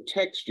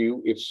protects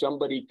you if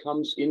somebody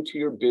comes into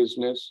your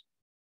business,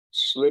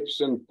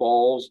 slips and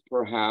falls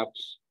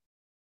perhaps,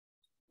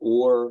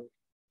 or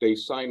they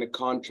sign a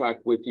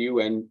contract with you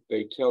and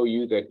they tell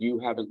you that you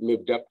haven't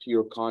lived up to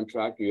your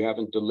contract, you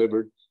haven't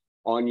delivered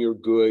on your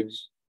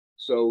goods.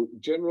 So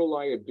general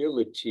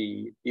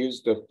liability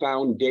is the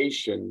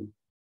foundation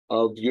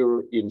of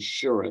your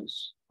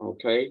insurance,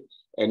 okay?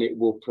 And it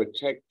will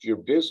protect your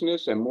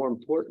business, and more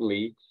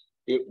importantly,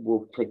 it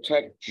will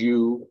protect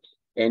you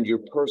and your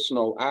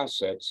personal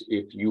assets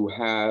if you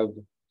have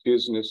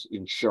business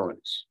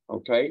insurance,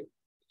 okay?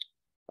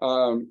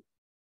 On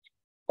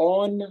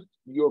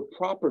your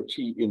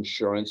property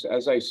insurance,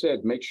 as I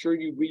said, make sure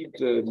you read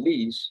the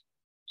lease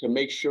to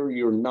make sure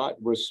you're not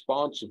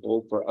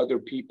responsible for other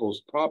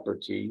people's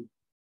property.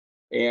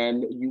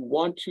 And you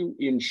want to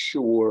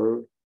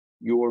insure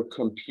your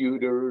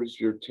computers,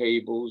 your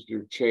tables,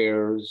 your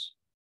chairs.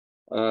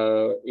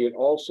 It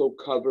also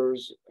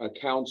covers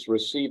accounts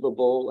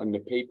receivable and the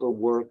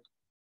paperwork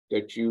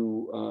that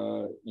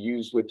you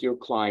use with your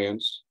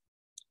clients.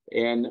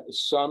 And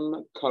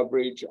some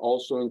coverage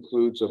also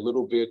includes a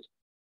little bit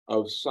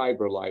of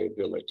cyber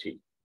liability.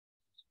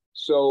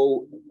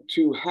 So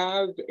to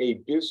have a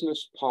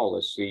business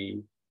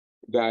policy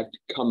that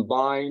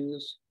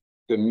combines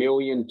the $1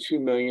 million,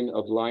 $2 million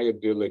of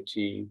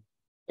liability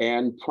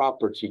and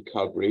property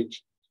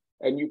coverage,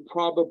 and you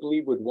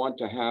probably would want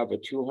to have a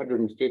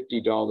 $250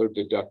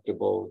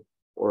 deductible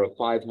or a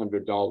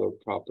 $500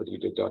 property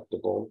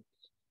deductible.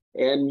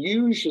 And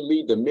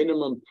usually the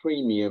minimum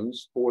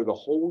premiums for the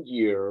whole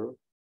year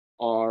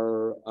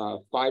are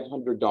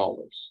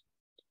 $500.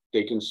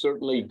 They can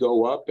certainly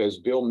go up. As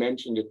Bill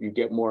mentioned, if you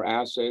get more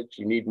assets,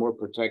 you need more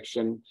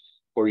protection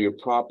for your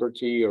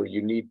property, or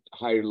you need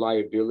higher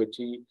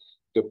liability,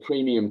 the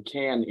premium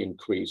can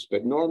increase.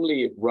 But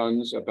normally it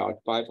runs about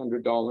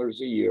 $500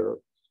 a year.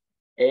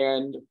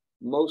 And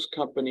most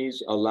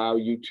companies allow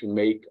you to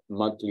make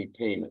monthly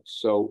payments.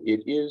 So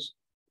it is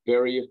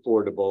very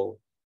affordable.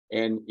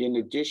 And in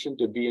addition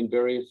to being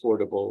very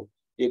affordable,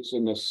 it's a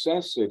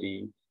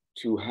necessity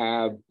to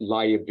have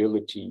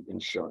liability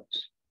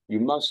insurance. You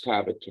must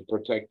have it to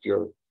protect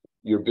your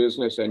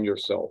business and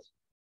yourself.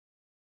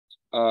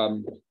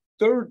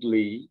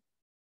 Thirdly,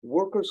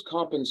 workers'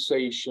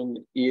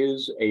 compensation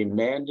is a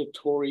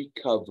mandatory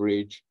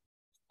coverage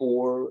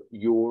for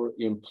your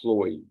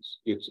employees.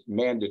 It's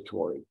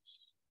mandatory.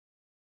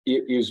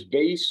 It is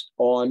based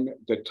on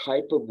the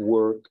type of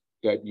work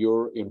that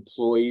your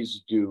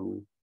employees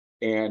do,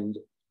 and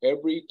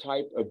every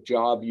type of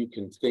job you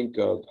can think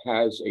of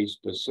has a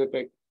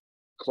specific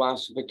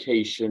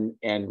classification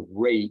and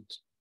rate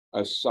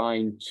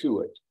assigned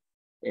to it.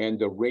 And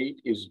the rate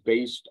is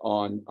based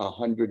on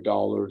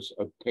 $100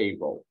 of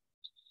payroll.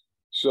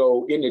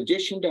 So in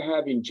addition to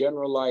having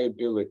general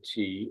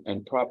liability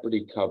and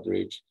property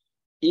coverage,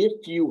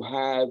 if you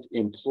have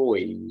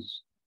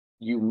employees,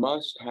 you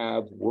must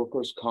have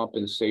workers'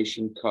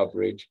 compensation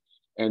coverage.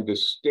 And the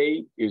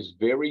state is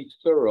very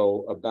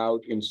thorough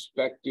about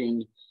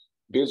inspecting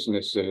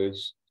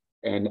businesses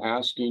and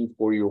asking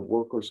for your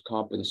workers'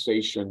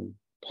 compensation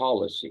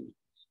policy.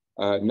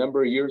 A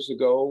number of years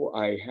ago,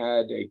 I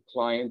had a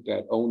client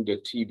that owned a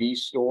TV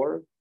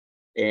store,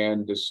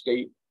 and the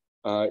state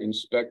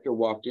inspector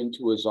walked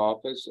into his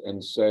office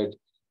and said,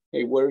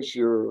 "Hey, where's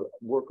your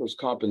workers'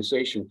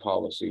 compensation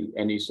policy?"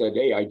 And he said,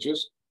 "Hey, I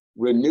just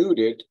renewed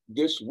it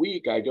this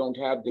week. I don't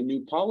have the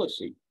new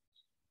policy."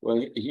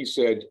 Well, he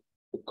said,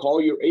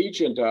 "Call your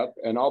agent up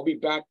and I'll be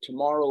back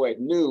tomorrow at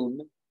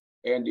noon.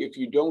 And if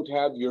you don't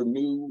have your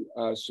new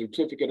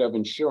certificate of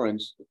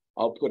insurance,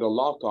 I'll put a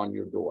lock on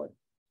your door,"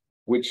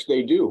 which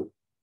they do,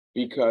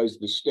 because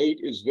the state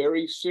is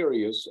very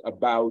serious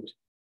about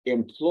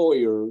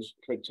employers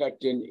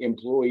protecting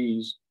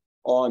employees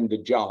on the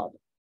job.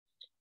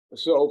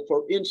 So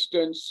for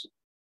instance,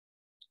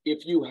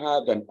 if you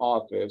have an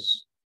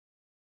office,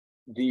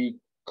 the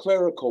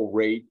clerical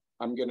rate,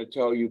 I'm going to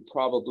tell you,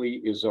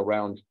 probably is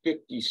around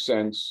 50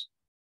 cents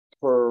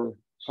per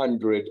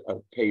 100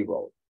 of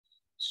payroll.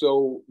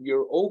 So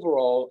your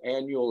overall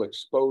annual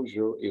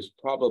exposure is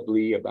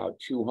probably about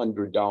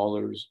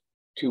 $200,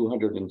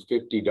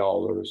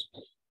 $250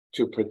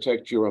 to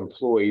protect your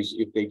employees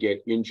if they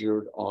get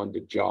injured on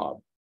the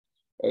job.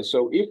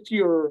 So if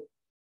your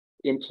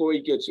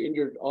employee gets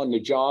injured on the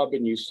job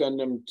and you send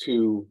them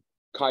to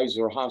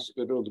Kaiser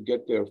Hospital to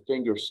get their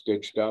finger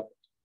stitched up,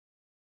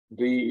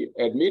 the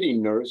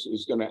admitting nurse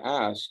is going to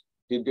ask,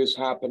 did this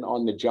happen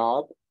on the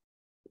job?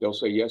 They'll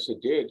say, yes,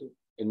 it did.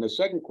 And the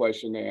second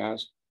question they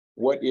ask,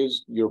 what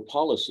is your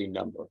policy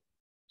number?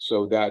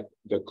 So that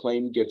the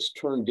claim gets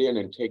turned in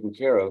and taken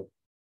care of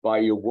by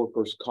your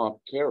workers' comp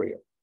carrier.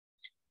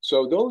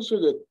 So those are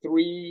the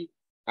three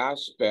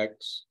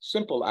aspects,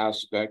 simple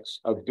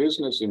aspects of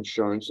business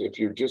insurance if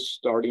you're just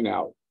starting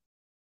out.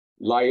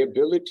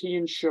 Liability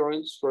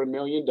insurance for $1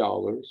 million,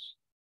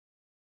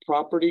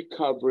 property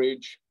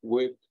coverage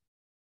with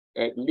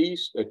at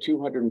least a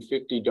 $250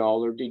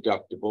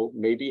 deductible,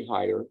 maybe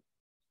higher,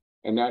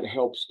 and that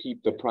helps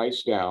keep the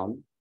price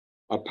down.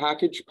 A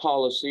package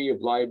policy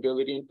of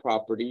liability and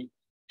property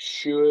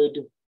should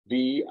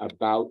be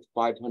about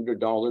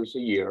 $500 a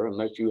year,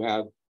 unless you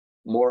have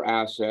more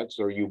assets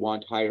or you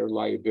want higher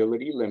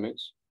liability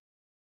limits.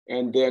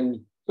 And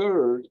then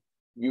third,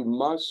 you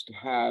must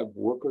have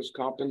workers'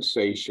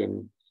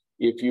 compensation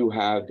if you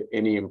have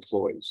any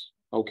employees,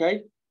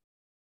 okay?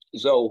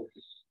 So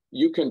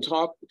you can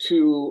talk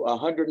to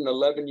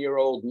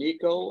 111-year-old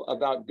Nico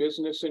about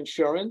business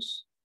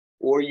insurance,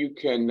 or you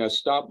can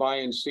stop by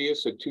and see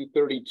us at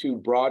 232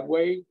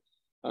 Broadway.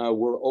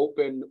 We're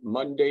open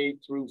Monday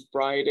through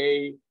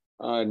Friday,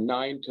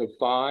 9 to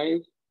 5.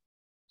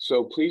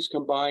 So please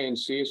come by and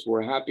see us.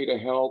 We're happy to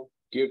help,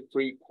 give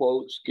free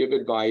quotes, give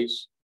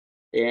advice.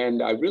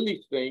 And I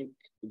really think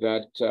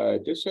that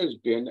this has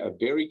been a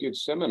very good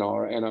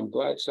seminar, and I'm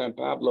glad San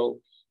Pablo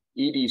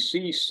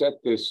EDC set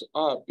this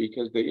up,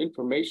 because the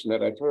information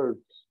that I've heard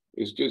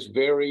is just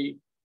very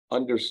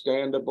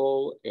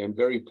understandable and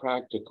very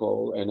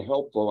practical and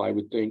helpful, I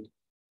would think,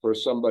 for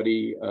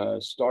somebody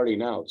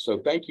starting out. So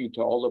thank you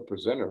to all the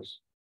presenters.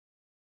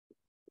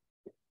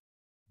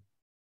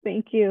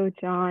 Thank you,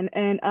 John.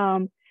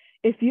 And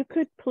if you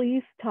could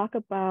please talk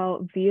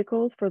about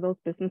vehicles for those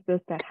businesses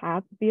that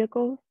have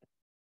vehicles.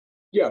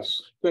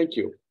 Yes, thank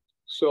you.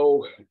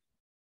 So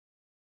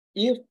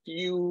if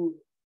you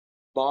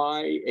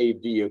buy a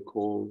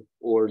vehicle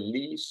or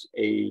lease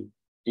a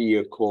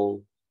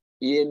vehicle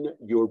in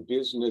your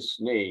business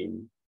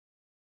name,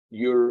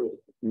 you're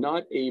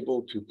not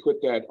able to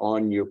put that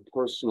on your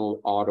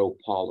personal auto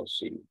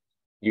policy.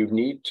 You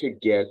need to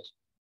get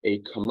a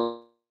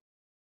commercial.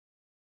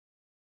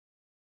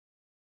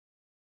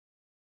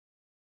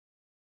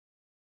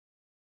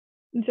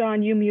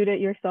 John, you muted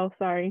yourself,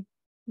 sorry.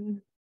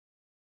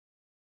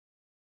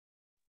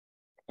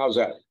 How's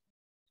that?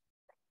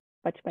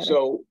 Much better.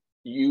 So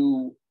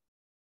you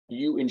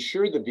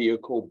insure the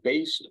vehicle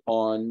based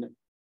on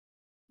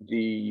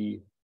the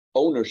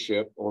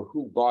ownership or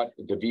who bought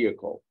the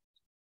vehicle.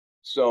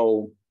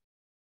 So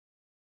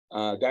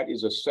that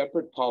is a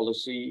separate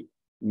policy.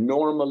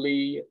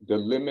 Normally, the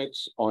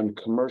limits on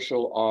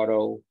commercial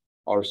auto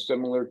are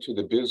similar to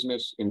the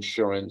business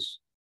insurance,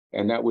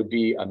 and that would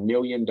be $1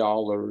 million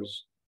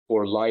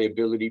for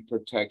liability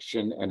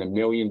protection and $1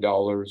 million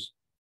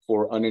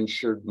for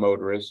uninsured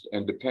motorists.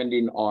 And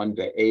depending on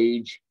the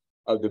age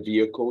of the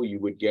vehicle, you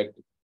would get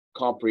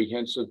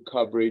comprehensive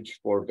coverage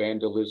for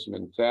vandalism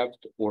and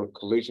theft, or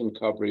collision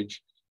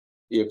coverage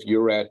if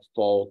you're at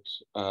fault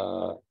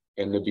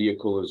and the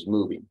vehicle is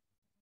moving.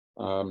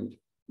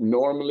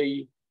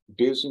 Normally,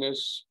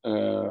 business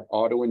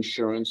auto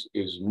insurance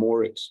is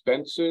more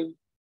expensive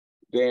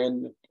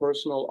than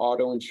personal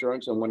auto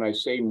insurance. And when I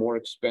say more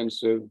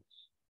expensive,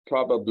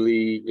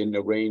 probably in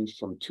the range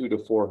from $200 to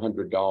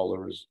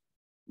 $400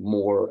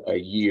 more a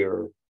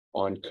year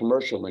on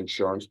commercial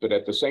insurance. But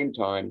at the same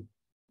time,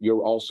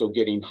 you're also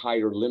getting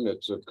higher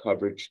limits of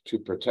coverage to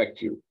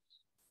protect you.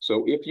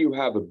 So if you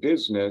have a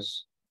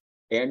business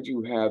and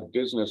you have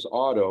business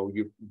auto,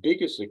 your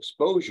biggest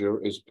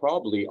exposure is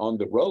probably on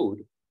the road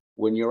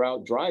when you're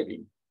out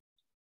driving.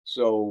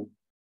 So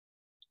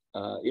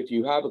if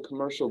you have a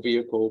commercial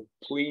vehicle,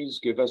 please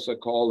give us a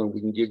call and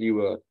we can give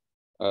you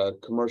a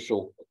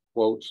commercial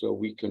quote so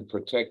we can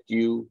protect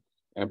you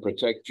and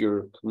protect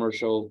your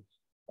commercial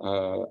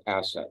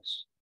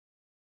assets.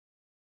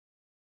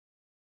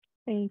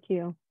 Thank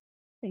you.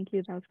 Thank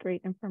you. That was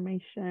great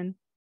information.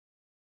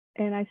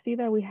 And I see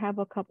that we have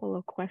a couple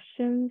of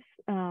questions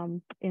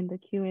in the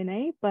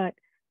Q&A, but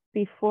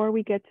before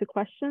we get to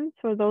questions,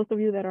 for those of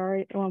you that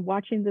are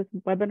watching this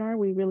webinar,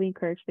 we really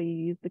encourage that you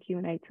use the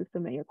Q&A to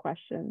submit your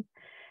questions.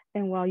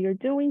 And while you're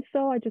doing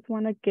so, I just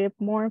want to give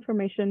more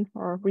information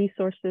or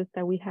resources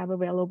that we have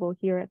available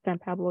here at San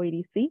Pablo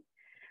EDC.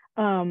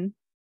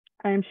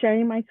 I am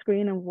sharing my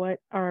screen on what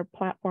our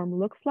platform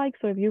looks like.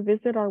 So if you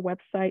visit our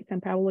website,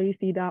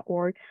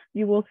 sanpabloedc.org,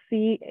 you will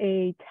see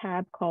a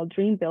tab called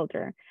Dream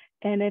Builder.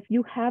 And if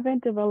you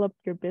haven't developed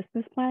your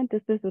business plan,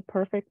 this is the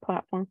perfect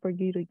platform for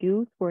you to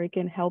use, where it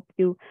can help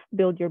you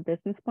build your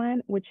business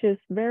plan, which is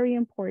very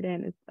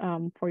important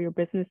for your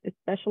business,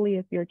 especially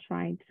if you're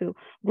trying to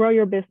grow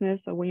your business.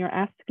 So when you're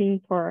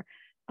asking for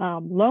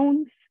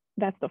loans,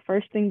 that's the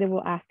first thing they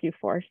will ask you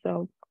for.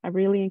 So I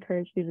really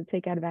encourage you to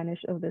take advantage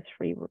of this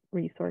free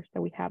resource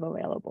that we have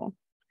available.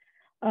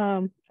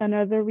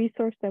 Another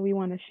resource that we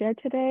want to share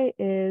today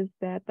is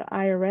that the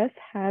IRS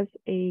has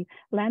a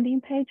landing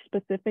page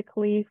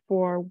specifically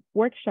for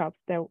workshops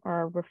that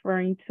are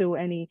referring to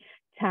any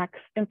tax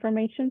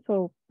information.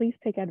 So please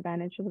take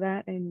advantage of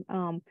that. And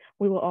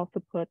we will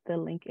also put the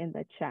link in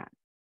the chat.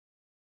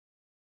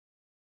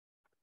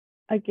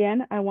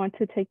 Again, I want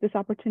to take this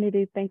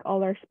opportunity to thank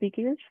all our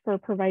speakers for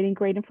providing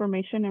great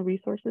information and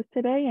resources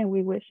today, and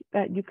we wish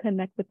that you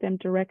connect with them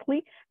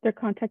directly. Their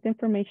contact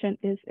information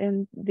is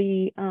in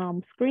the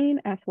screen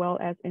as well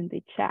as in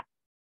the chat.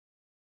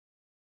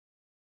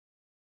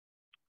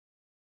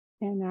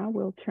 And now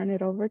we'll turn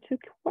it over to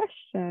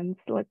questions.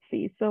 Let's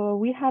see. So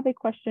we have a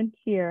question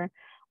here.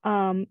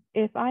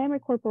 If I am a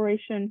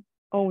corporation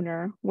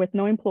owner with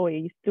no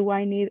employees, do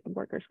I need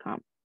workers'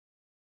 comp?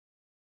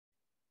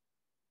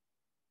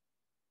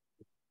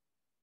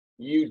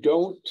 You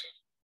don't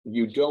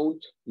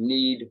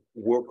need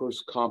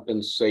workers'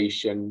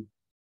 compensation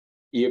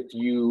if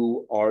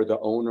you are the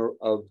owner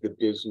of the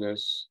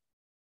business.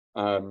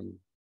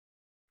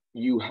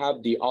 You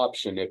have the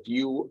option. If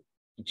you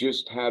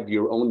just have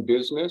your own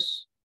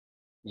business,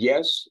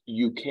 yes,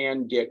 you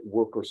can get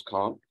workers'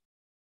 comp.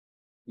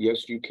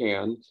 Yes, you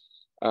can.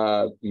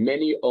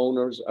 Many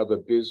owners of a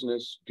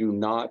business do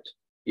not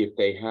if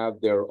they have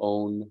their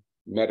own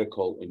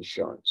medical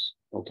insurance,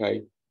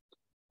 okay?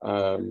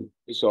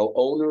 So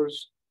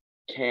owners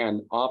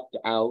can opt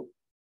out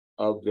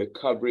of the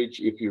coverage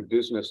if your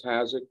business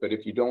has it, but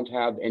if you don't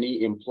have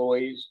any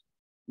employees,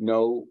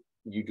 no,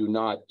 you do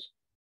not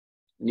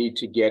need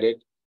to get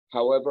it.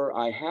 However,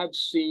 I have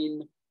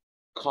seen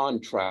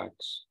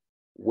contracts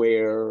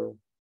where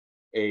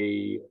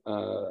a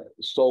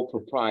sole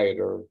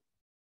proprietor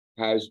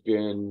has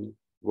been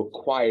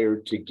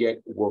required to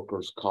get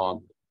workers'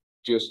 comp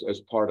just as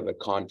part of the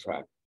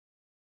contract.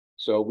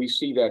 So we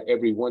see that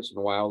every once in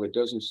a while. It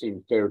doesn't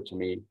seem fair to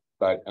me,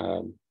 but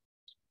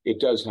it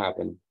does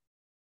happen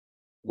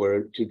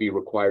where to be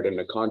required in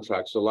a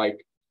contract. So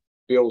like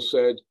Bill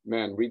said,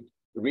 man,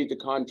 read the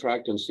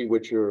contract and see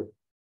what you're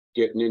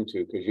getting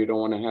into, because you don't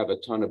want to have a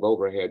ton of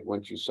overhead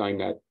once you sign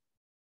that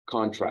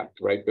contract,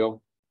 right,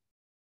 Bill?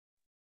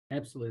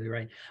 Absolutely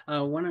right.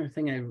 One other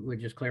thing I would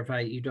just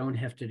clarify, you don't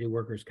have to do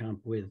workers' comp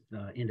with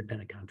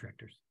independent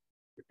contractors.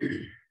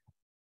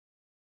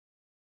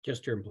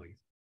 Just your employees.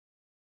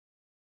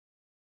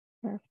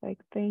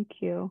 Perfect, thank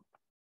you.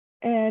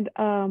 And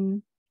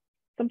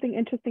something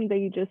interesting that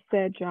you just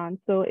said, John.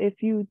 So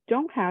if you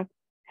don't have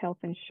health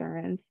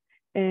insurance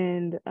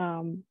and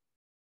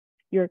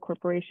your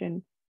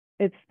corporation,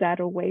 is that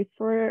a way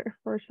for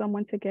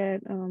someone to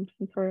get some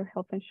sort of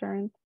health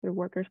insurance through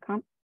workers'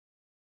 comp?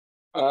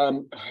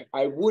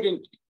 I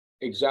wouldn't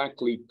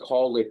exactly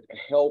call it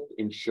health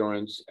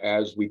insurance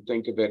as we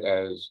think of it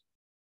as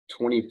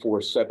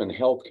 24/7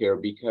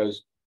 healthcare,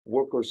 because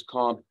workers'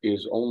 comp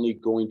is only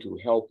going to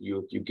help you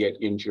if you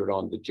get injured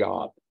on the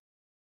job.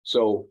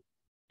 So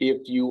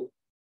if you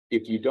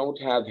don't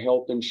have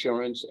health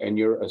insurance and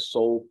you're a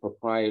sole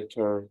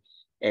proprietor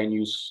and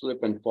you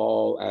slip and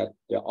fall at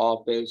the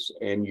office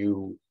and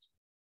you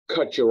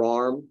cut your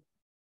arm,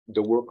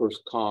 the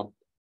workers' comp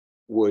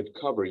would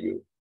cover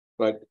you.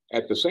 But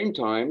at the same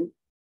time,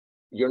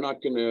 you're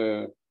not going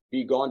to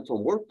be gone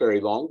from work very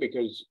long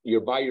because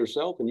you're by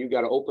yourself and you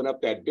got to open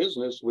up that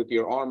business with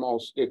your arm all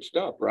stitched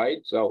up, right?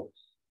 So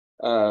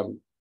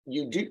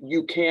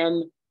you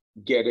can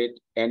get it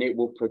and it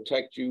will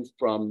protect you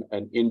from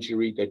an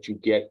injury that you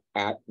get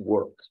at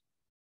work.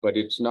 But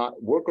it's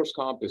not, workers'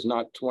 comp is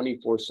not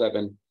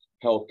 24/7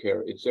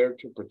 healthcare. It's there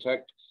to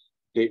protect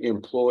the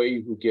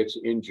employee who gets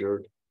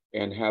injured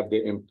and have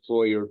the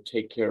employer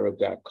take care of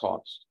that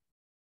cost.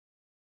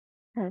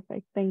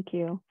 Perfect, thank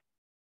you.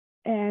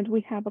 And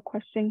we have a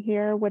question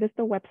here. What is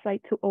the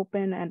website to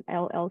open an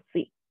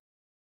LLC?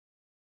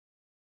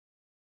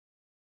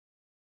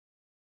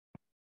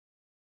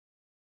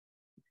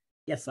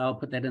 Yes, I'll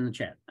put that in the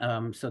chat.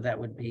 So that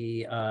would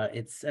be,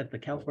 it's at the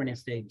California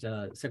State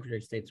Secretary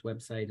of State's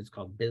website. It's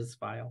called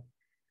BizFile.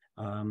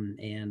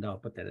 And I'll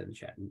put that in the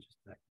chat in just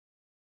a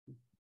second.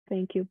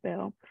 Thank you,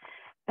 Bill.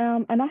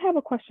 And I have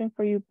a question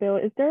for you, Bill.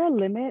 Is there a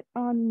limit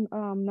on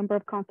number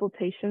of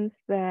consultations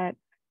that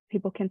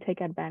people can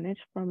take advantage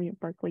from your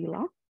Berkeley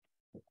Law?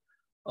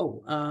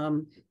 Oh,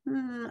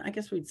 I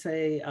guess we'd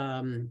say,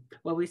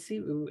 well,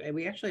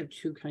 we actually have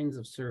two kinds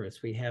of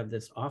service. We have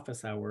this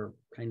office hour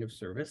kind of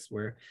service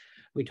where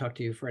we talk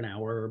to you for an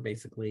hour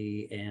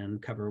basically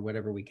and cover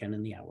whatever we can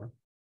in the hour.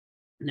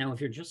 Now, if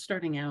you're just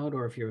starting out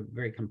or if you're a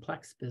very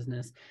complex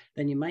business,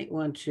 then you might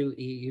want to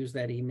use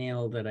that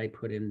email that I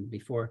put in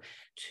before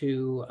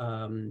to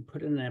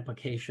put in an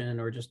application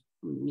or just,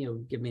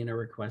 give me a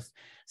request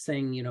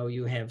saying,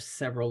 you have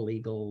several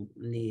legal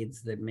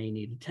needs that may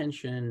need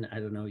attention. I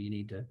don't know, you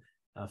need to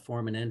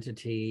form an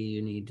entity,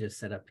 you need to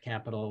set up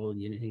capital,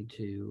 you need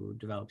to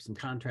develop some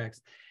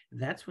contracts.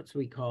 That's what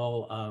we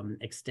call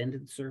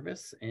extended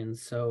service. And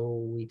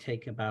so we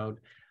take about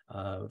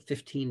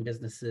 15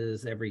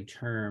 businesses every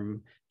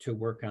term to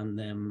work on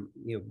them,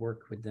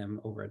 work with them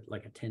over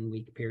like a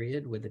 10-week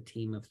period with a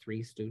team of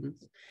 3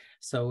 students.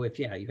 So if,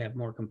 you have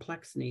more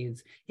complex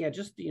needs,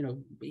 just, the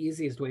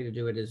easiest way to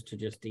do it is to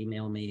just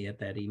email me at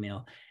that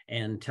email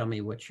and tell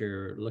me what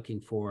you're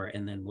looking for.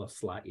 And then we'll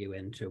slot you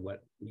into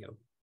what,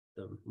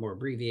 more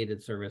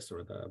abbreviated service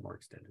or the more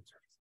extended service.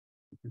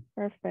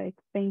 Perfect.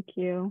 Thank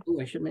you.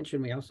 Oh, I should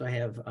mention we also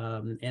have,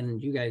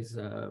 and you guys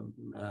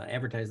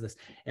advertise this,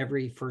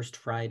 every first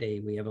Friday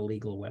we have a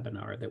legal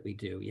webinar that we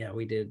do. Yeah,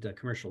 we did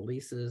commercial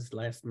leases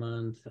last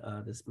month.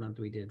 This month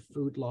we did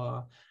food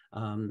law.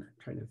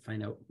 Trying to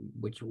find out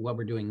what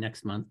we're doing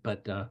next month,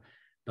 but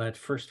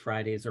first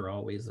Fridays are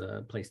always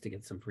a place to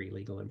get some free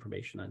legal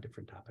information on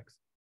different topics.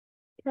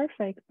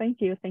 Perfect. Thank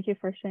you. Thank you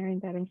for sharing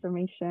that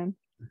information.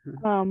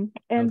 Mm-hmm.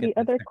 And the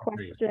other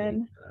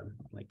question,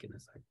 like in a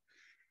second.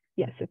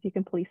 Yes, if you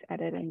can please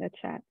add it in the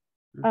chat.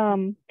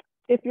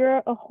 If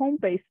you're a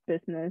home-based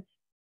business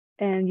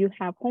and you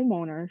have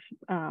homeowners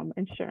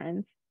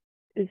insurance,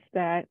 is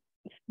that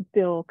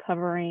still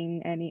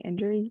covering any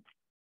injuries?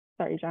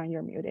 Sorry, John,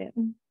 you're muted.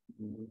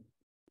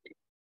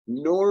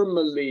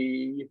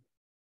 Normally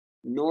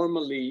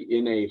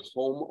in a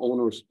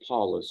homeowner's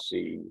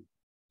policy,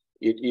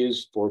 it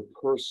is for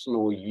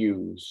personal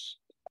use,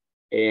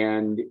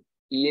 and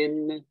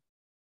in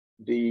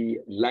the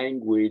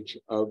language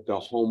of the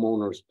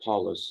homeowner's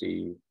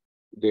policy,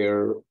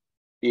 there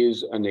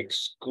is an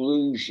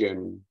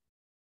exclusion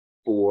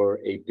for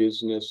a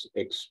business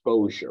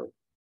exposure.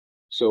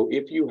 So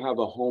if you have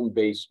a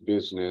home-based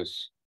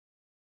business,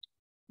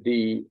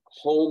 the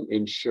home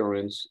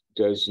insurance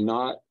does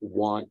not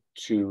want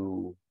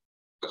to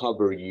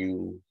cover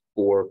you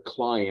for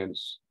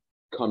clients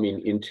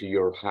coming into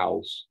your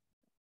house.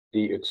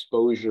 The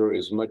exposure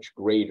is much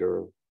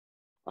greater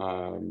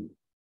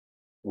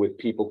with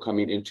people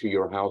coming into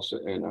your house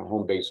in a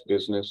home-based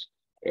business,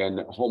 and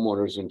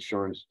homeowners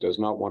insurance does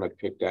not want to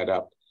pick that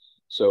up.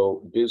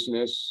 So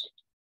business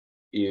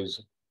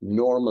is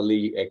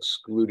normally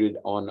excluded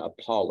on a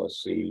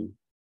policy.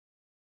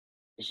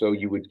 So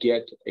you would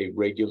get a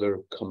regular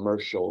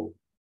commercial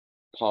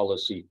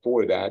policy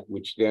for that,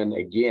 which then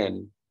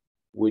again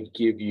would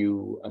give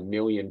you $1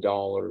 million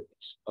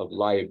of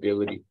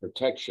liability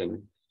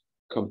protection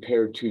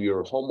compared to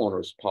your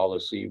homeowner's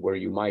policy, where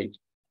you might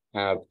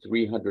have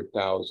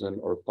 300,000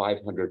 or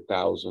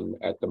 500,000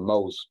 at the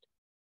most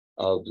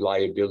of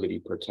liability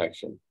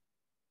protection.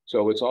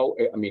 So it's all,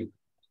 I mean,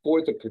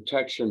 for the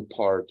protection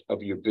part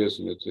of your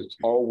business, it's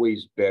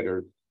always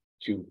better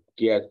to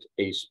get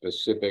a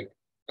specific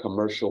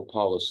commercial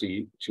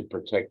policy to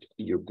protect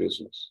your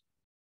business.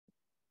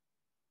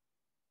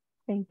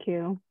 Thank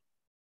you.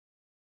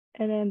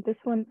 And then this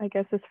one, I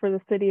guess, is for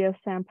the city of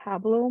San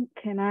Pablo.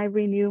 Can I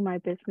renew my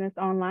business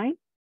online?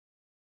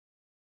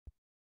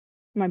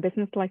 My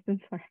business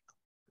license, sorry.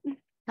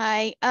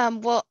 Hi.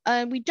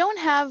 We don't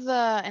have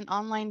an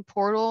online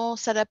portal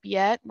set up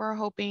yet. We're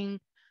hoping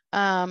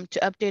to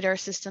update our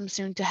system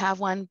soon to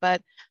have one.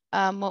 But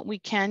what we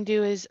can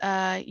do is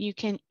you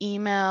can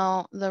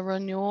email the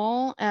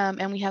renewal,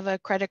 and we have a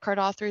credit card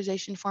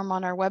authorization form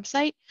on our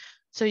website.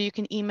 So you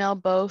can email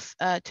both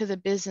to the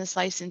business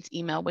license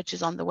email, which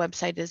is on the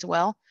website as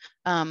well.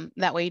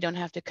 That way you don't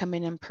have to come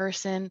in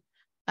person.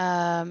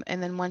 And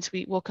then once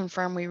we'll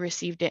confirm we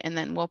received it, and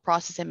then we'll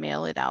process and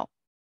mail it out.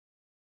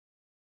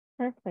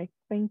 Perfect,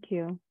 thank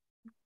you.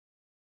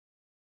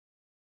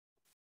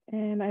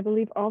 And I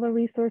believe all the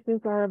resources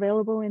are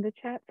available in the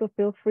chat, so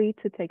feel free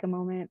to take a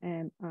moment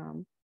and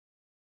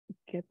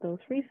get those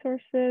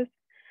resources.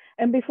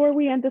 And before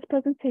we end this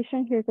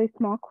presentation, here's a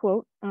small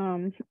quote.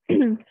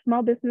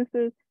 Small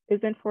businesses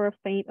isn't for a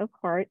faint of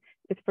heart.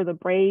 It's for the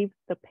brave,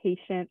 the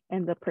patient,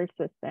 and the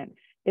persistent.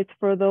 It's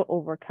for the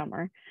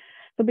overcomer.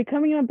 So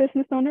becoming a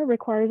business owner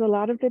requires a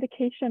lot of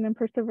dedication and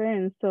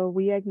perseverance. So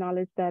we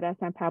acknowledge that at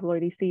San Pablo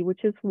EDC,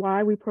 which is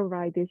why we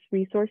provide these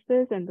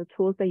resources and the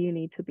tools that you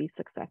need to be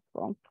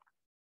successful.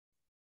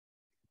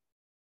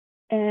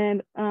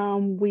 And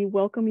we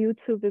welcome you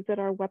to visit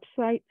our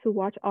website to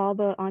watch all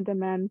the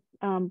on-demand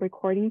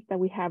recordings that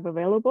we have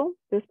available.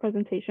 This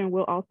presentation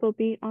will also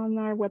be on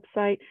our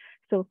website,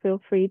 so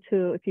feel free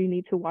to, if you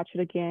need to watch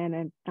it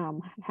again,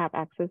 and have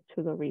access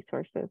to the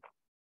resources.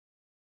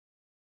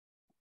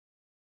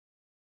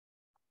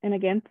 And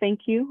again,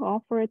 thank you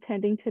all for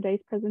attending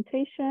today's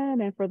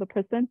presentation and for the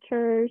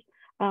presenters.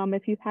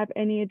 If you have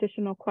any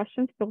additional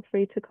questions, feel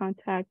free to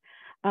contact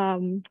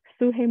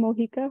Suhe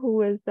Mojica,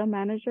 who is the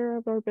manager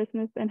of our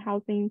business and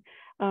housing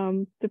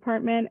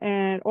department,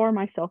 or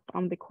myself.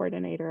 I'm the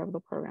coordinator of the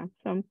program.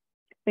 So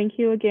thank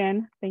you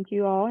again. Thank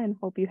you all, and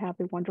hope you have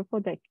a wonderful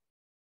day.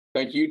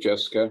 Thank you,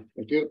 Jessica.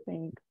 Thank you.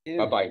 Thanks.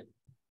 Bye-bye.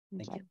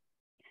 Thank you.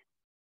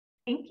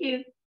 Thank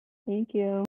you. Thank you.